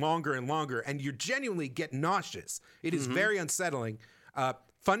paintings get longer and longer, and you genuinely get nauseous. It is very unsettling.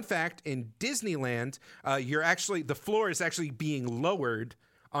 Fun fact: in Disneyland, the floor is actually being lowered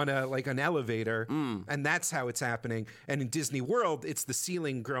on an elevator, and that's how it's happening. And in Disney World, it's the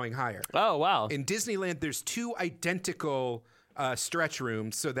ceiling growing higher. Oh, wow. In Disneyland, there's two identical stretch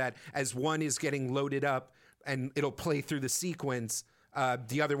rooms, so that as one is getting loaded up and it'll play through the sequence,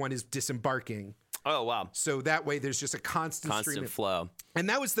 the other one is disembarking. Oh, wow. So that way, there's just a constant stream Constant of- flow. And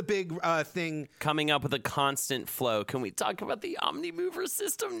that was the big thing. Coming up with a constant flow. Can we talk about the Omnimover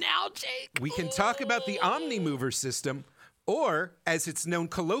system now, Jake? We can talk about the Omnimover system, or as it's known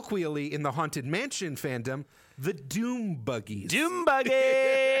colloquially in the Haunted Mansion fandom, the Doom Buggies. Doom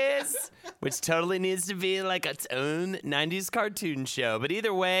Buggies, which totally needs to be like its own 90s cartoon show. But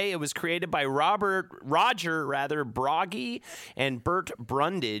either way, it was created by Roger Broggie and Bert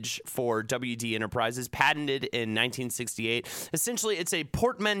Brundage for WD Enterprises, patented in 1968. Essentially, it's a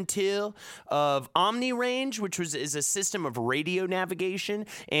portmanteau of Omni Range, which is a system of radio navigation,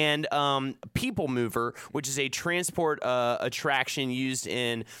 and People Mover, which is a transport attraction used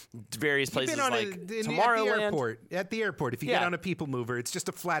in various places like Tomorrowland. At the airport, if you get on a People Mover, it's just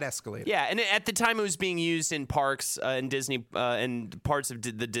a flat escalator. Yeah, and at the time it was being used in parks in Disney and parts of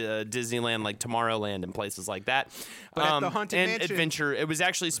the Disneyland, like Tomorrowland and places like that. But at the Haunted and Mansion, Adventure, it was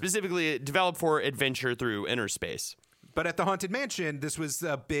actually specifically developed for adventure through inner space. But at the Haunted Mansion, this was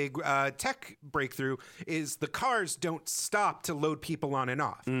a big tech breakthrough, is the cars don't stop to load people on and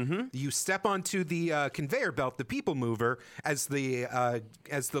off. Mm-hmm. You step onto the conveyor belt, the People Mover, as the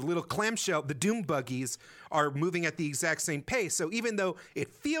little clamshell, the Doom Buggies, are moving at the exact same pace. So even though it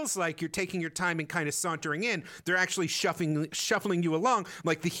feels like you're taking your time and kind of sauntering in, they're actually shuffling you along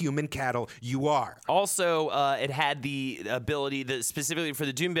like the human cattle you are. Also, it had the ability, specifically for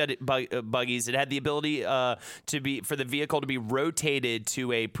the Doom Buggies, it had the ability for the vehicle to be rotated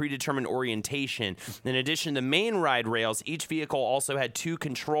to a predetermined orientation. In addition to the main ride rails, each vehicle also had two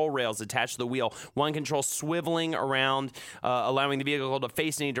control rails attached to the wheel. One control swiveling around, allowing the vehicle to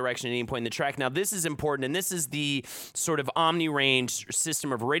face any direction at any point in the track. Now, this is important, and this is the sort of omni-range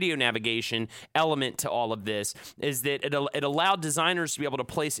system of radio navigation element to all of this, is that it allowed designers to be able to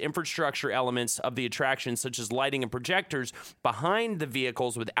place infrastructure elements of the attraction, such as lighting and projectors, behind the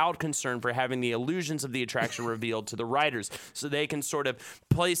vehicles without concern for having the illusions of the attraction revealed to the riders. So they can sort of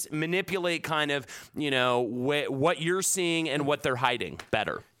manipulate kind of, what you're seeing and what they're hiding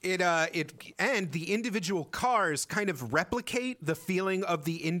better. And the individual cars kind of replicate the feeling of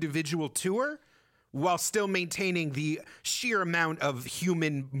the individual tour, while still maintaining the sheer amount of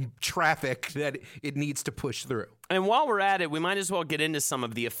human traffic that it needs to push through. And while we're at it, we might as well get into some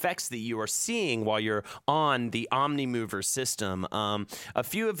of the effects that you are seeing while you're on the Omnimover system. A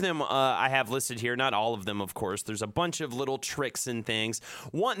few of them I have listed here, not all of them, of course. There's a bunch of little tricks and things.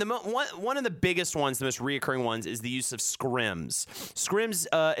 One of the biggest ones, the most reoccurring ones, is the use of scrims. Scrims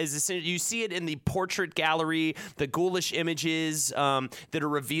is essentially, you see it in the portrait gallery, the ghoulish images that are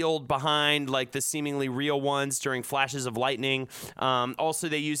revealed behind like the seemingly real ones during flashes of lightning. Also,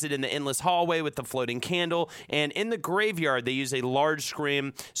 they use it in the endless hallway with the floating candle, and in the graveyard, they use a large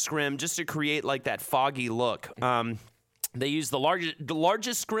scrim just to create like that foggy look. They use the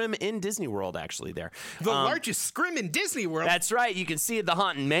largest scrim in Disney World, actually, there. The largest scrim in Disney World? That's right. You can see it at the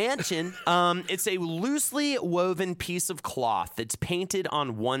Haunted Mansion. It's a loosely woven piece of cloth that's painted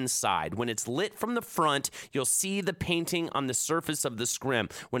on one side. When it's lit from the front, you'll see the painting on the surface of the scrim.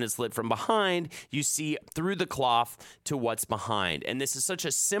 When it's lit from behind, you see through the cloth to what's behind. And this is such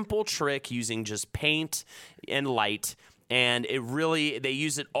a simple trick using just paint and light. And they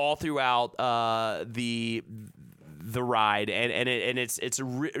use it all throughout the the ride, and it's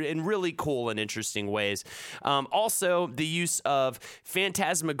in really cool and interesting ways. Also, the use of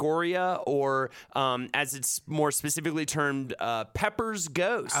phantasmagoria, or as it's more specifically termed, Pepper's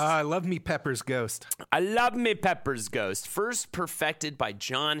Ghost. I love me Pepper's Ghost. I love me Pepper's Ghost. First perfected by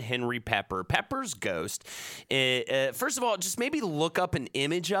John Henry Pepper. Pepper's Ghost. First of all, just maybe look up an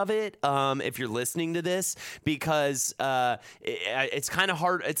image of it if you're listening to this, because it's kind of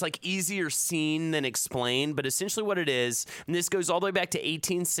hard. It's like easier seen than explained, but essentially what it is, and this goes all the way back to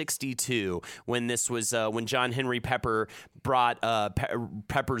 1862 when this was when John Henry Pepper brought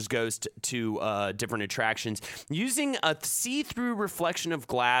Pepper's Ghost to different attractions using a see-through reflection of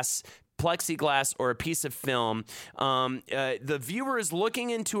glass, plexiglass, or a piece of film. The viewer is looking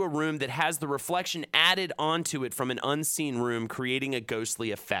into a room that has the reflection added onto it from an unseen room, creating a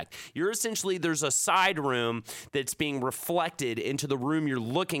ghostly effect. There's a side room that's being reflected into the room you're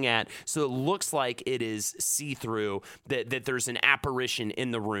looking at, so it looks like it is see-through, that there's an apparition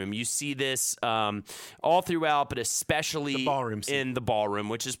in the room. You see this all throughout, but especially in the ballroom,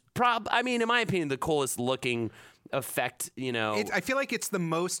 which is in my opinion, the coolest looking effect, I feel like it's the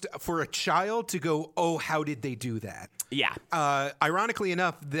most for a child to go, oh, how did they do that? Yeah. Ironically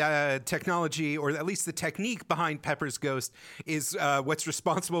enough, the technology, or at least the technique behind Pepper's Ghost, is what's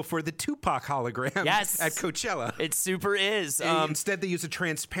responsible for the Tupac hologram at Coachella. It super is. Instead, they use a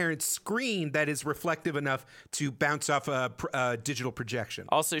transparent screen that is reflective enough to bounce off a digital projection.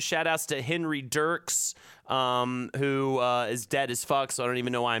 Also, shout outs to Henry Dirks, who is dead as fuck, so I don't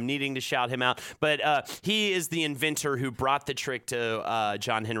even know why I'm needing to shout him out. But he is the inventor who brought the trick to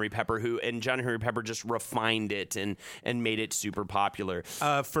John Henry Pepper, and John Henry Pepper just refined it and made it super popular.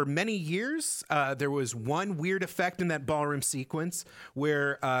 For many years, there was one weird effect in that ballroom sequence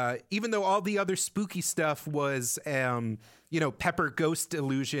where even though all the other spooky stuff was Pepper ghost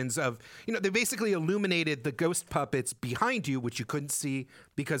illusions of, they basically illuminated the ghost puppets behind you, which you couldn't see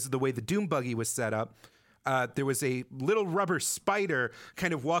because of the way the Doom Buggy was set up. There was a little rubber spider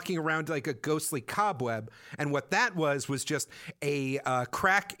kind of walking around like a ghostly cobweb. And what that was just a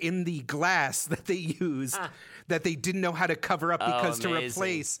crack in the glass that they used that they didn't know how to cover up, because to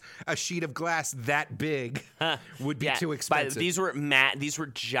replace a sheet of glass that big would be too expensive. These were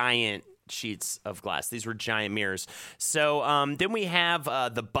giant sheets of glass. These were giant mirrors. So then we have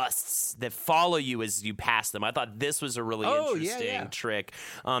the busts that follow you as you pass them. I thought this was a really interesting trick.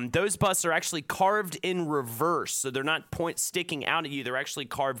 Those busts are actually carved in reverse, so they're not sticking out at you. They're actually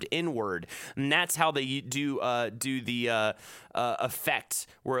carved inward, and that's how they do the effect,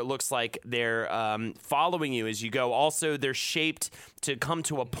 where it looks like they're following you as you go. Also, they're shaped to come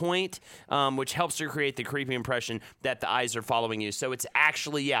to a point, which helps to create the creepy impression that the eyes are following you. So it's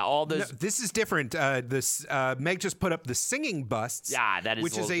actually, all those... No, this is different. Meg just put up the singing busts, that is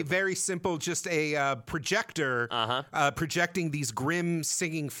which is a very simple, just a projector projecting these grim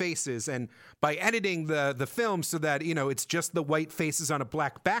singing faces. And by editing the film so that, it's just the white faces on a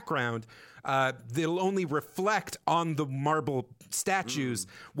black background, they'll only reflect on the marble statues,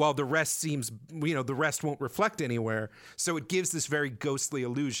 while the rest the rest won't reflect anywhere. So it gives this very ghostly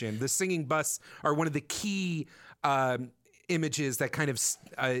illusion. The singing busts are one of the key images that kind of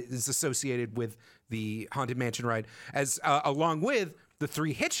is associated with the Haunted Mansion ride, as along with the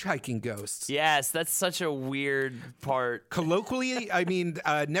 3 hitchhiking ghosts. Yes, that's such a weird part. Colloquially,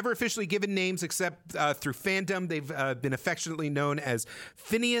 never officially given names except through fandom. They've been affectionately known as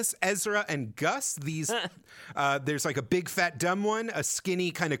Phineas, Ezra, and Gus. These, there's like a big fat dumb one, a skinny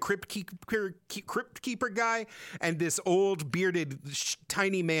kind of crypt keeper guy, and this old bearded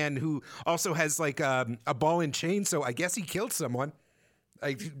tiny man who also has like a ball and chain. So I guess he killed someone.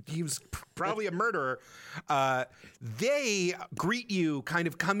 He was probably a murderer. They greet you kind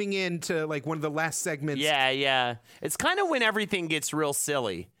of coming into like one of the last segments. Yeah. It's kind of when everything gets real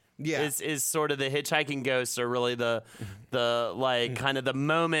silly. Yeah. Is sort of the hitchhiking ghosts are really the kind of the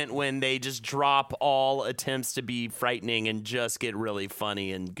moment when they just drop all attempts to be frightening and just get really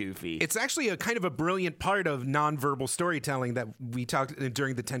funny and goofy. It's actually a kind of a brilliant part of nonverbal storytelling that we talked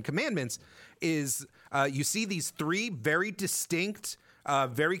during the 10 Commandments is you see these 3 very distinct,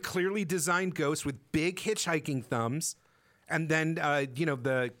 very clearly designed ghosts with big hitchhiking thumbs. And then,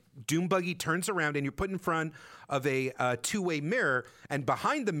 the Doom Buggy turns around and you're put in front of a two-way mirror. And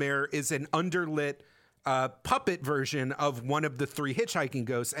behind the mirror is an underlit puppet version of one of the 3 hitchhiking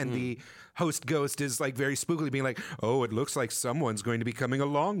ghosts. And the host ghost is like very spookily being like, oh, it looks like someone's going to be coming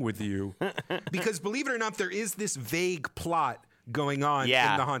along with you. Because believe it or not, there is this vague plot going on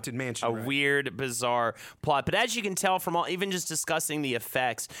in the Haunted Mansion. A weird, bizarre plot. But as you can tell from even just discussing the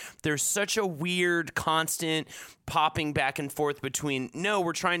effects, there's such a weird, constant popping back and forth between, no,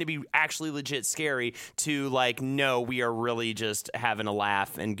 we're trying to be actually legit scary, to like, no, we are really just having a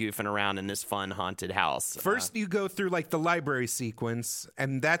laugh and goofing around in this fun haunted house. First, you go through like the library sequence,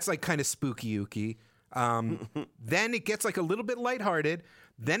 and that's like kind of spooky-ooky. Then it gets like a little bit lighthearted.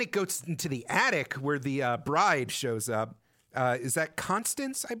 Then it goes into the attic where the bride shows up. Is that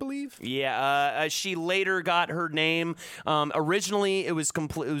Constance, I believe? Yeah, she later got her name. Originally, it was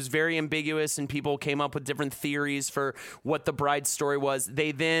it was very ambiguous, and people came up with different theories for what the bride's story was.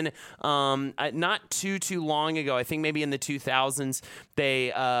 They then, not too long ago, I think maybe in the 2000s,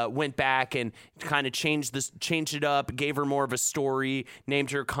 they went back and kind of changed it up, gave her more of a story,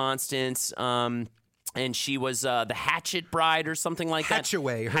 named her Constance. And she was the Hatchet Bride or something like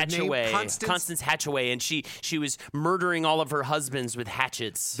Hatchaway. that. Her Hatchaway. name, Constance Hatchaway. And she was murdering all of her husbands with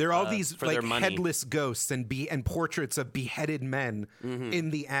hatchets. There are all these for like their money. headless ghosts and portraits of beheaded men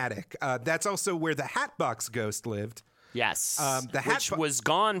in the attic. That's also where the Hatbox Ghost lived. Yes, which was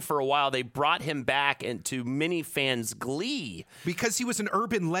gone for a while. They brought him back into many fans' glee. Because he was an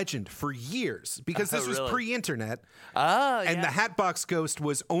urban legend for years. Because this was pre-internet. And the Hatbox Ghost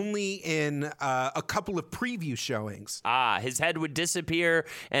was only in a couple of preview showings. His head would disappear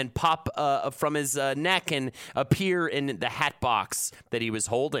and pop from his neck and appear in the hat box that he was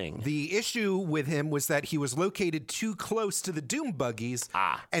holding. The issue with him was that he was located too close to the Doom buggies.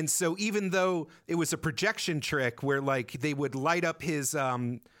 And so even though it was a projection trick where like they would light up his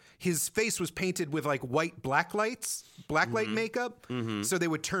face was painted with like white blacklight makeup. So they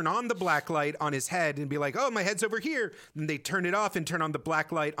would turn on the blacklight on his head and be like, oh, my head's over here. Then they turn it off and turn on the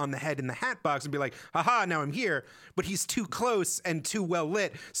blacklight on the head in the hat box and be like, haha, now I'm here. But he's too close and too well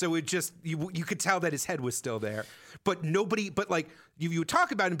lit. So it just, you could tell that his head was still there. But you would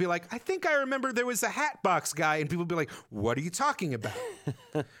talk about it and be like, I think I remember there was a Hatbox guy. And people would be like, what are you talking about?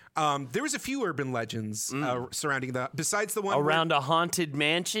 There was a few urban legends surrounding besides the one around a haunted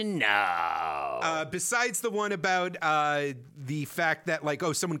mansion. No, besides the one about the fact that like,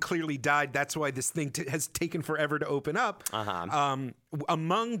 oh, someone clearly died. That's why this thing has taken forever to open up.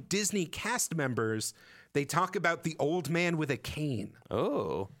 Among Disney cast members, they talk about the old man with a cane.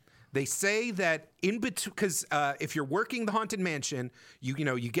 Oh. They say that in between, because if you're working the Haunted Mansion, you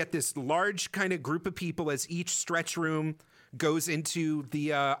get this large kind of group of people as each stretch room goes into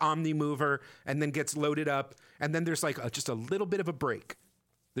the Omni Mover and then gets loaded up. And then there's like just a little bit of a break.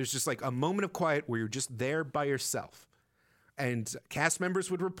 There's just like a moment of quiet where you're just there by yourself. And cast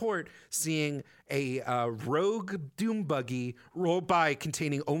members would report seeing a rogue doom buggy roll by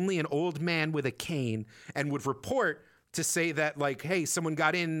containing only an old man with a cane, and would report to say that, like, hey, someone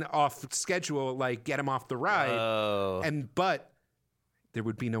got in off schedule, like, get him off the ride. Oh. But there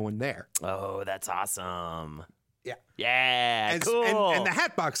would be no one there. Oh, that's awesome. Yeah. Yeah, cool. And the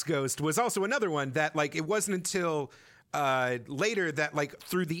Hatbox Ghost was also another one that, like, it wasn't until later that, like,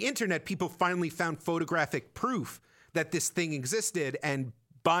 through the internet, people finally found photographic proof that this thing existed, and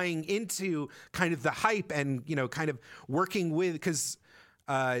buying into kind of the hype and, kind of working with, because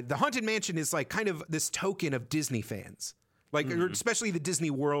the Haunted Mansion is like kind of this token of Disney fans, like especially the Disney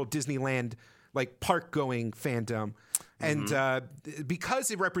World, Disneyland, like park going fandom. And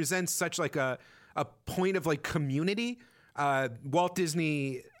because it represents such like a point of like community, Walt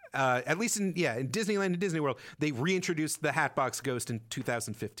Disney, at least in Disneyland and Disney World, they reintroduced the Hatbox Ghost in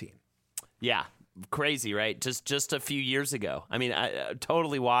 2015. Yeah. Crazy, right? Just a few years ago. I mean,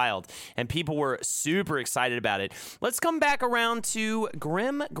 totally wild. And people were super excited about it. Let's come back around to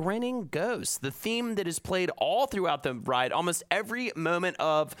Grim Grinning Ghosts, the theme that is played all throughout the ride. Almost every moment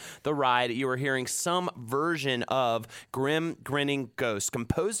of the ride, you are hearing some version of Grim Grinning Ghosts,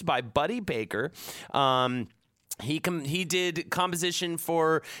 composed by Buddy Baker. He did composition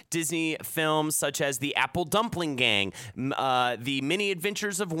for Disney films such as The Apple Dumpling Gang, The Many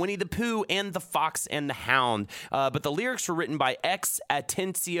Adventures of Winnie the Pooh, and The Fox and the Hound. But the lyrics were written by Ex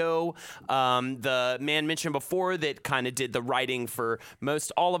Atencio, the man mentioned before that kind of did the writing for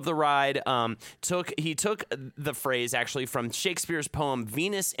most all of the ride. He took the phrase actually from Shakespeare's poem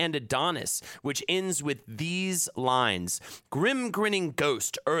Venus and Adonis, which ends with these lines: "Grim grinning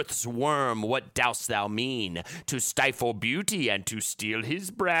ghost, earth's worm, what dost thou mean? To stifle beauty and to steal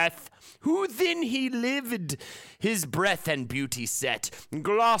his breath. Who then he lived, his breath and beauty set?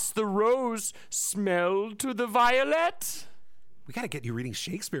 Gloss the rose, smell to the violet." We got to get you reading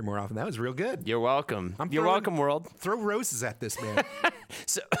Shakespeare more often. That was real good. You're welcome. You're welcome, world. Throw roses at this man.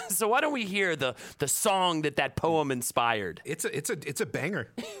 So why don't we hear the song that poem inspired? It's a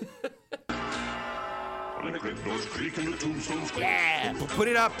banger. Yeah. Put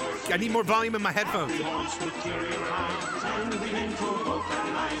it up. I need more volume in my headphones.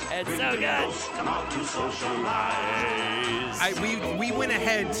 It's so good. We went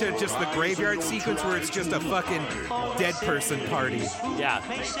ahead to just the graveyard sequence where it's just a fucking dead person party. Yeah.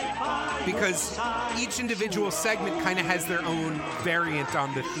 Because each individual segment kind of has their own variant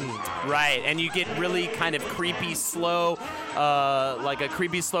on the theme. Right, and you get really kind of creepy, slow, like a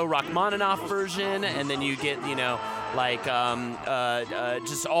creepy, slow Rachmaninoff version, and then you get, like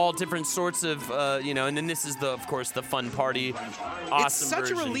just all different sorts of, and then this is of course, the fun party, awesome It's such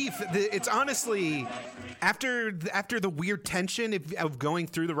version. a relief. It's honestly, after the weird tension of going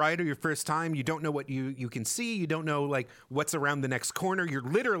through the ride or your first time, you don't know what you can see. You don't know like what's around the next corner. You're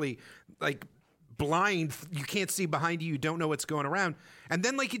literally like blind. You can't see behind you. You don't know what's going around. And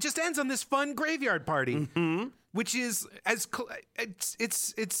then like it just ends on this fun graveyard party, which is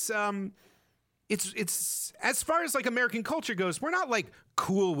it's as far as like American culture goes, we're not like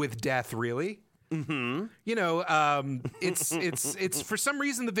cool with death, really. It's for some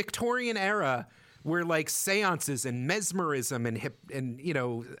reason the Victorian era where like seances and mesmerism and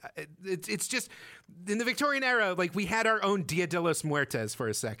it's just in the Victorian era, like we had our own Dia de los Muertos for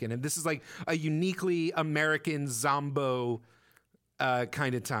a second, and this is like a uniquely American Zombo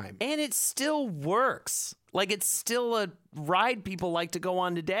kind of time. And it still works. Like it's still a ride people like to go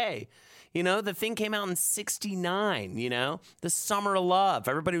on today. The thing came out in 1969, the Summer of Love.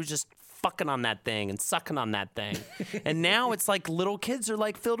 Everybody was just fucking on that thing and sucking on that thing. And now it's like little kids are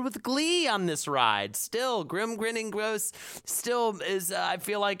like filled with glee on this ride. Still, grim, grinning, gross, still is, I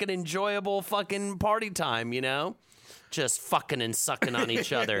feel like, an enjoyable fucking party time, Just fucking and sucking on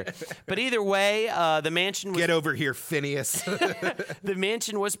each other. But either way, the mansion was... Get over here, Phineas. The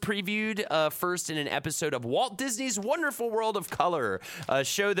mansion was previewed first in an episode of Walt Disney's Wonderful World of Color, a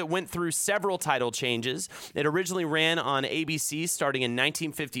show that went through several title changes. It originally ran on ABC starting in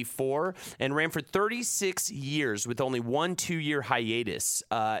 1954 and ran for 36 years with only 1 2-year hiatus.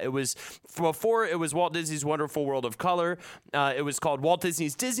 Before it was Walt Disney's Wonderful World of Color. It was called Walt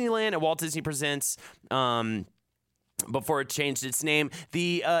Disney's Disneyland and Walt Disney Presents... before it changed its name.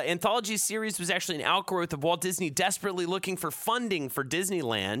 The anthology series was actually an outgrowth of Walt Disney desperately looking for funding for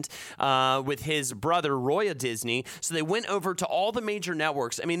Disneyland with his brother, Roy Disney. So they went over to all the major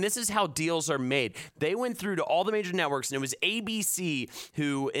networks. I mean, this is how deals are made. They went through to all the major networks, and it was ABC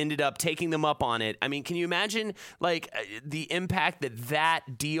who ended up taking them up on it. I mean, can you imagine, like, the impact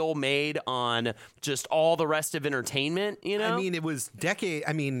that deal made on just all the rest of entertainment, I mean, it was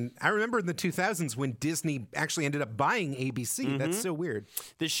I remember in the 2000s when Disney actually ended up buying ABC. That's so weird.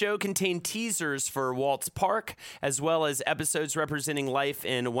 The show contained teasers for Walt's Park, as well as episodes representing life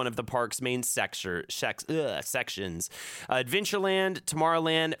in one of the park's main sections. Adventureland,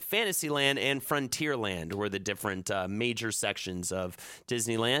 Tomorrowland, Fantasyland, and Frontierland were the different major sections of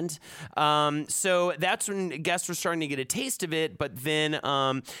Disneyland. So that's when guests were starting to get a taste of it, but then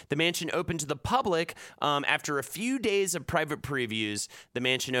the mansion opened to the public after a few days of private previews. The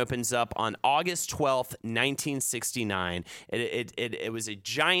mansion opens up on August 12th, 1969. It was a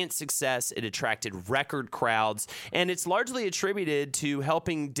giant success. It attracted record crowds, and it's largely attributed to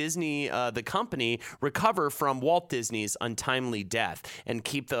helping Disney, the company, recover from Walt Disney's untimely death and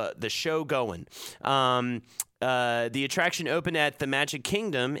keep the show going. The attraction opened at the Magic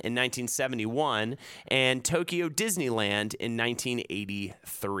Kingdom in 1971 and Tokyo Disneyland in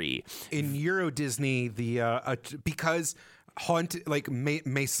 1983. In Euro Disney, because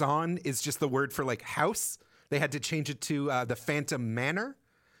maison is just the word for like house, they had to change it to the Phantom Manor,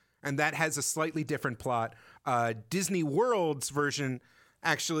 and that has a slightly different plot. Disney World's version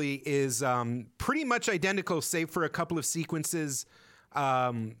actually is pretty much identical, save for a couple of sequences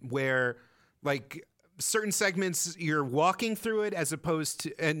where, like, certain segments you're walking through it, as opposed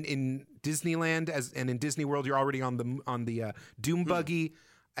to in Disneyland and in Disney World you're already on the Doom buggy,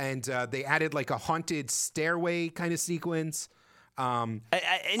 and they added like a haunted stairway kind of sequence.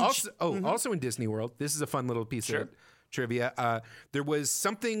 Also in Disney World, this is a fun little piece of trivia. There was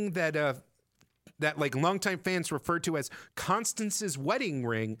something that like longtime fans referred to as Constance's wedding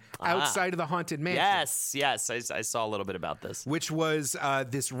ring outside of the Haunted Mansion. Yes, I saw a little bit about this. Which was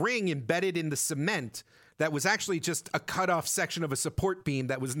this ring embedded in the cement that was actually just a cut-off section of a support beam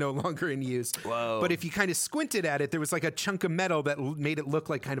that was no longer in use. Whoa. But if you kind of squinted at it, there was like a chunk of metal that made it look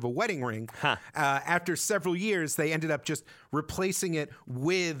like kind of a wedding ring. After several years, they ended up just replacing it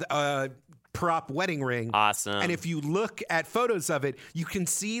with a prop wedding ring. Awesome. And if you look at photos of it, you can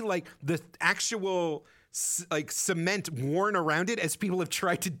see like the actual like cement worn around it as people have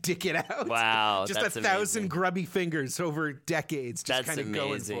tried to dick it out. Wow, just that's 1,000 amazing. grubby fingers over decades, just kind of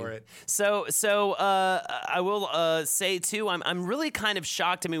going for it. So I will say too, I'm really kind of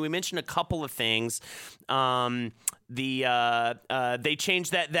shocked. I mean, we mentioned a couple of things. They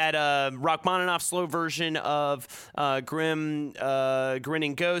changed that Rachmaninoff slow version of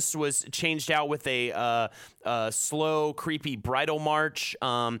Grinning Ghost was changed out with a slow, creepy bridal march.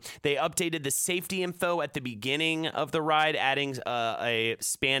 They updated the safety info at the beginning of the ride, adding a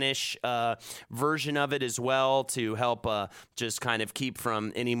Spanish version of it as well to help just kind of keep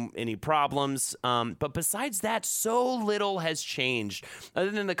from any problems. But besides that, so little has changed,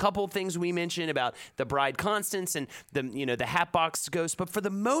 other than the couple of things we mentioned about the bride Constance and the Hatbox Ghost. But for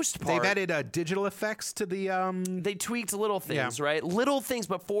the most part, they've added digital effects to the. They tweaked little things, right? Little things,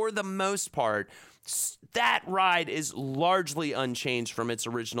 but for the most part, that ride is largely unchanged from its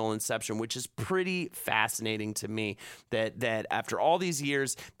original inception, which is pretty fascinating to me. That after all these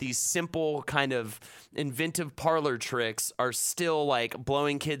years, these simple kind of inventive parlor tricks are still like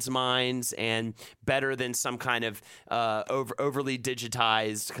blowing kids' minds and better than some kind of overly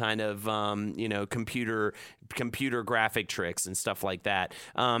digitized kind of computer graphic tricks and stuff like that.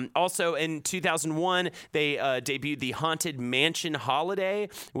 Also, in 2001, they debuted the Haunted Mansion Holiday,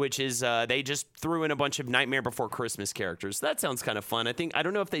 which is they just threw in a bunch of Nightmare Before Christmas characters. So that sounds kind of fun. I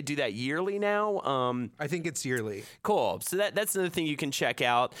don't know if they do that yearly now. I think it's yearly. Cool. So that's another thing you can check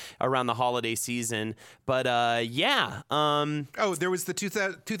out around the holiday season. But yeah. There was the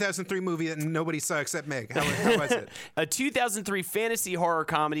 2003 movie that nobody saw except Meg. How was it? A 2003 fantasy horror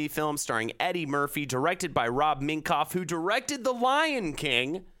comedy film starring Eddie Murphy, directed by Rob Minkoff, who directed The Lion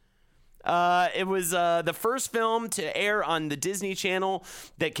King. It was the first film to air on the Disney Channel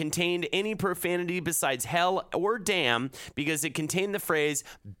that contained any profanity besides hell or damn, because it contained the phrase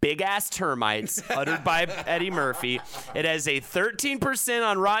big ass termites uttered by Eddie Murphy. It has a 13%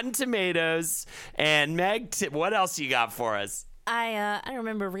 on Rotten Tomatoes. And Meg, what else you got for us? I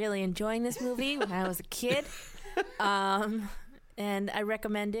remember really enjoying this movie when I was a kid. And I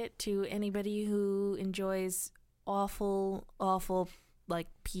recommend it to anybody who enjoys awful, like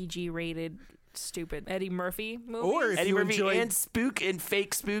PG-rated, stupid Eddie Murphy movies. Or if Eddie you Murphy enjoy and fake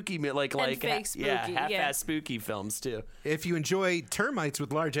spooky, fake spooky, half-ass spooky films too. If you enjoy termites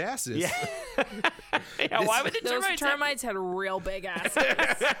with large asses. Yeah. Why would Those termites had real big asses.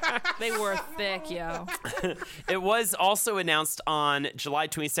 They were thick, yo. It was also announced on July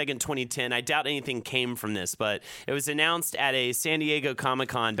 22nd, 2010. I doubt anything came from this, but it was announced at a San Diego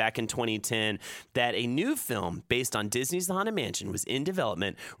Comic-Con back in 2010 that a new film based on Disney's The Haunted Mansion was in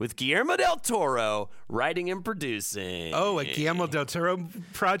development, with Guillermo del Toro writing and producing. Oh, a Guillermo del Toro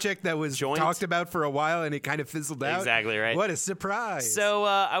project that was talked about for a while and it kind of fizzled out. Exactly right. What a surprise. So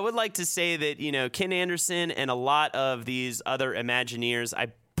I would like to say that, Ken Anderson and a lot of these other Imagineers,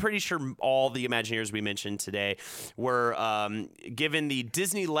 I'm pretty sure all the Imagineers we mentioned today were given the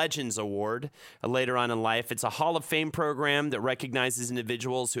Disney Legends Award later on in life. It's a Hall of Fame program that recognizes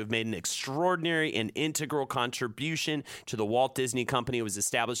individuals who have made an extraordinary and integral contribution to the Walt Disney Company. It was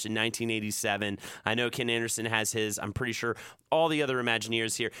established in 1987. I know Ken Anderson has his. I'm pretty sure all the other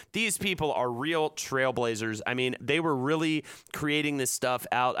Imagineers here. These people are real trailblazers. I mean, they were really creating this stuff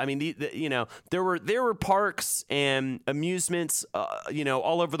out. I mean, there were parks and amusements,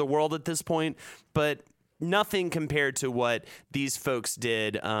 all over the world at this point, but nothing compared to what these folks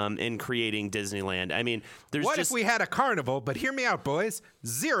did in creating Disneyland. I mean, what if we had a carnival? But hear me out, boys.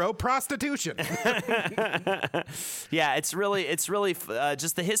 Zero prostitution. Yeah, it's really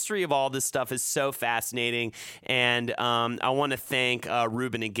just the history of all this stuff is so fascinating, and I want to thank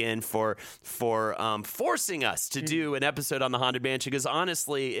Ruben again for forcing us to do an episode on the Haunted Mansion, because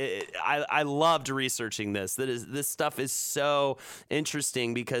honestly, I loved researching this. This stuff is so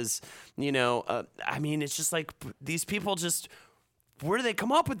interesting because I mean, it's just like these people just. Where do they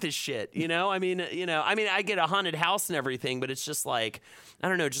come up with this shit? I mean, I get a haunted house and everything, but it's just like, I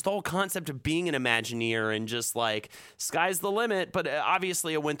don't know, just the whole concept of being an Imagineer and just like sky's the limit. But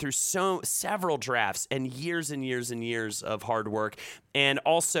obviously it went through several drafts and years and years and years of hard work, and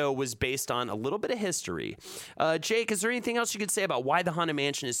also was based on a little bit of history. Jake, is there anything else you could say about why the Haunted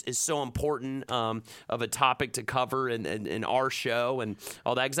Mansion is so important of a topic to cover in our show and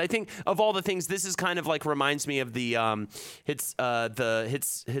all that? Because I think of all the things, this is kind of like reminds me of the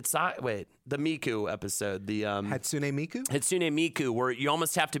Miku episode, the Hatsune Miku, where you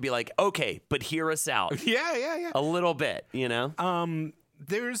almost have to be like, okay, but hear us out. Yeah. A little bit,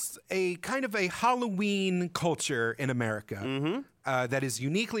 There's a kind of a Halloween culture in America that is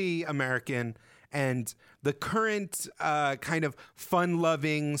uniquely American, And the current kind of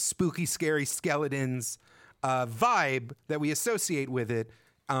fun-loving, spooky, scary skeletons vibe that we associate with it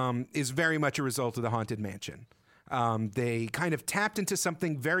is very much a result of the Haunted Mansion. They kind of tapped into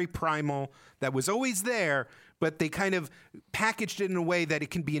something very primal that was always there, but they kind of packaged it in a way that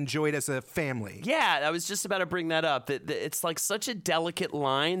it can be enjoyed as a family. Yeah, I was just about to bring that up. It's like such a delicate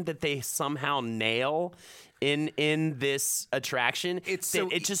line that they somehow nail in this attraction. It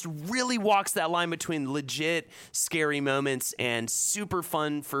just really walks that line between legit scary moments and super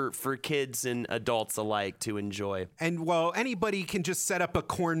fun for kids and adults alike to enjoy. And while anybody can just set up a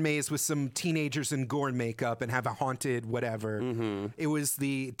corn maze with some teenagers in gore makeup and have a haunted whatever, it was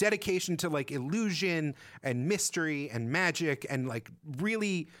the dedication to like illusion and mystery and magic and like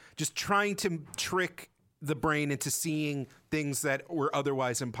really just trying to trick the brain into seeing things that were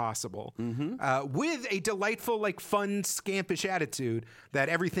otherwise impossible, with a delightful, like, fun, scampish attitude that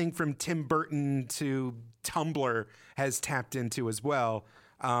everything from Tim Burton to Tumblr has tapped into as well.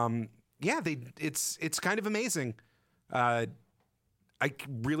 It's kind of amazing. I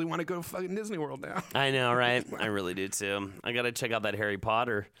really want to go to fucking Disney World now. I know, right? I really do too. I got to check out that Harry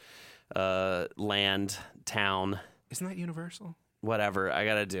Potter land town. Isn't that Universal? Whatever. I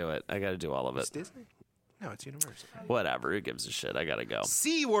got to do it. I got to do all of it. It's Disney? No, it's Universal. Whatever. Who gives a shit? I got to go.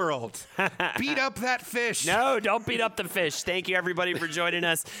 SeaWorld. Beat up that fish. No, don't beat up the fish. Thank you, everybody, for joining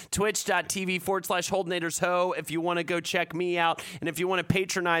us. Twitch.tv/HoldenatorsHo if you want to go check me out. And if you want to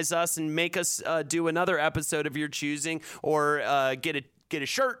patronize us and make us do another episode of your choosing or get a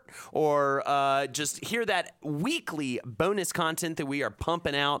shirt or just hear that weekly bonus content that we are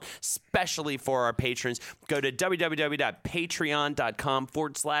pumping out, especially for our patrons, go to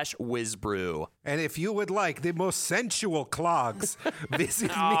www.patreon.com/WizBrew. And if you would like the most sensual clogs, visit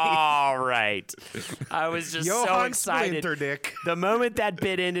me. All right. I was just so excited. Splinterdick. The moment that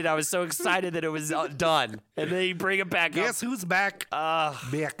bit ended, I was so excited that it was done. And then you bring it back up. Guess who's back?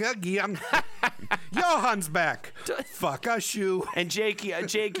 Back again. Johan's back. Fuck a shoe. And Jake,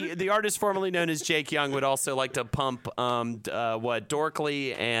 the artist formerly known as Jake Young, would also like to pump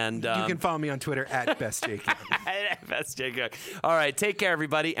Dorkly and you can follow me on Twitter at Best Jake Young. Best Jake Young. All right, take care,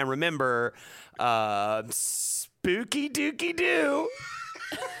 everybody, and remember, spooky dookie doo.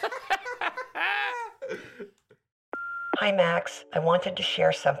 Hi, Max. I wanted to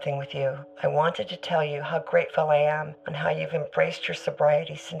share something with you. I wanted to tell you how grateful I am and how you've embraced your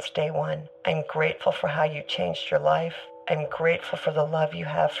sobriety since day one. I'm grateful for how you changed your life. I'm grateful for the love you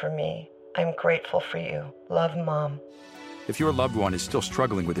have for me. I'm grateful for you. Love, Mom. If your loved one is still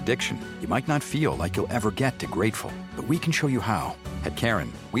struggling with addiction, you might not feel like you'll ever get to grateful, but we can show you how. At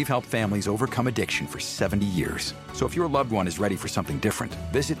Caron, we've helped families overcome addiction for 70 years. So if your loved one is ready for something different,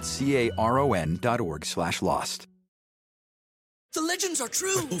 visit caron.org/lost. The legends are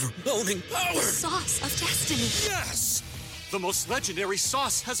true. Overwhelming power! The sauce of destiny. Yes! The most legendary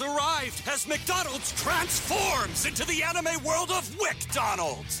sauce has arrived as McDonald's transforms into the anime world of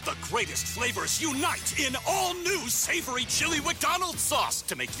WickDonald's. The greatest flavors unite in all new savory chili McDonald's sauce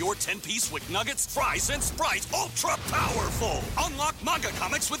to make your 10-piece Wick Nuggets, fries, and Sprite ultra-powerful. Unlock manga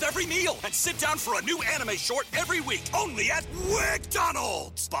comics with every meal and sit down for a new anime short every week only at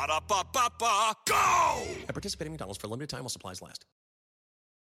WickDonald's. Ba-da-ba-ba-ba, go! At participating McDonald's for a limited time while supplies last.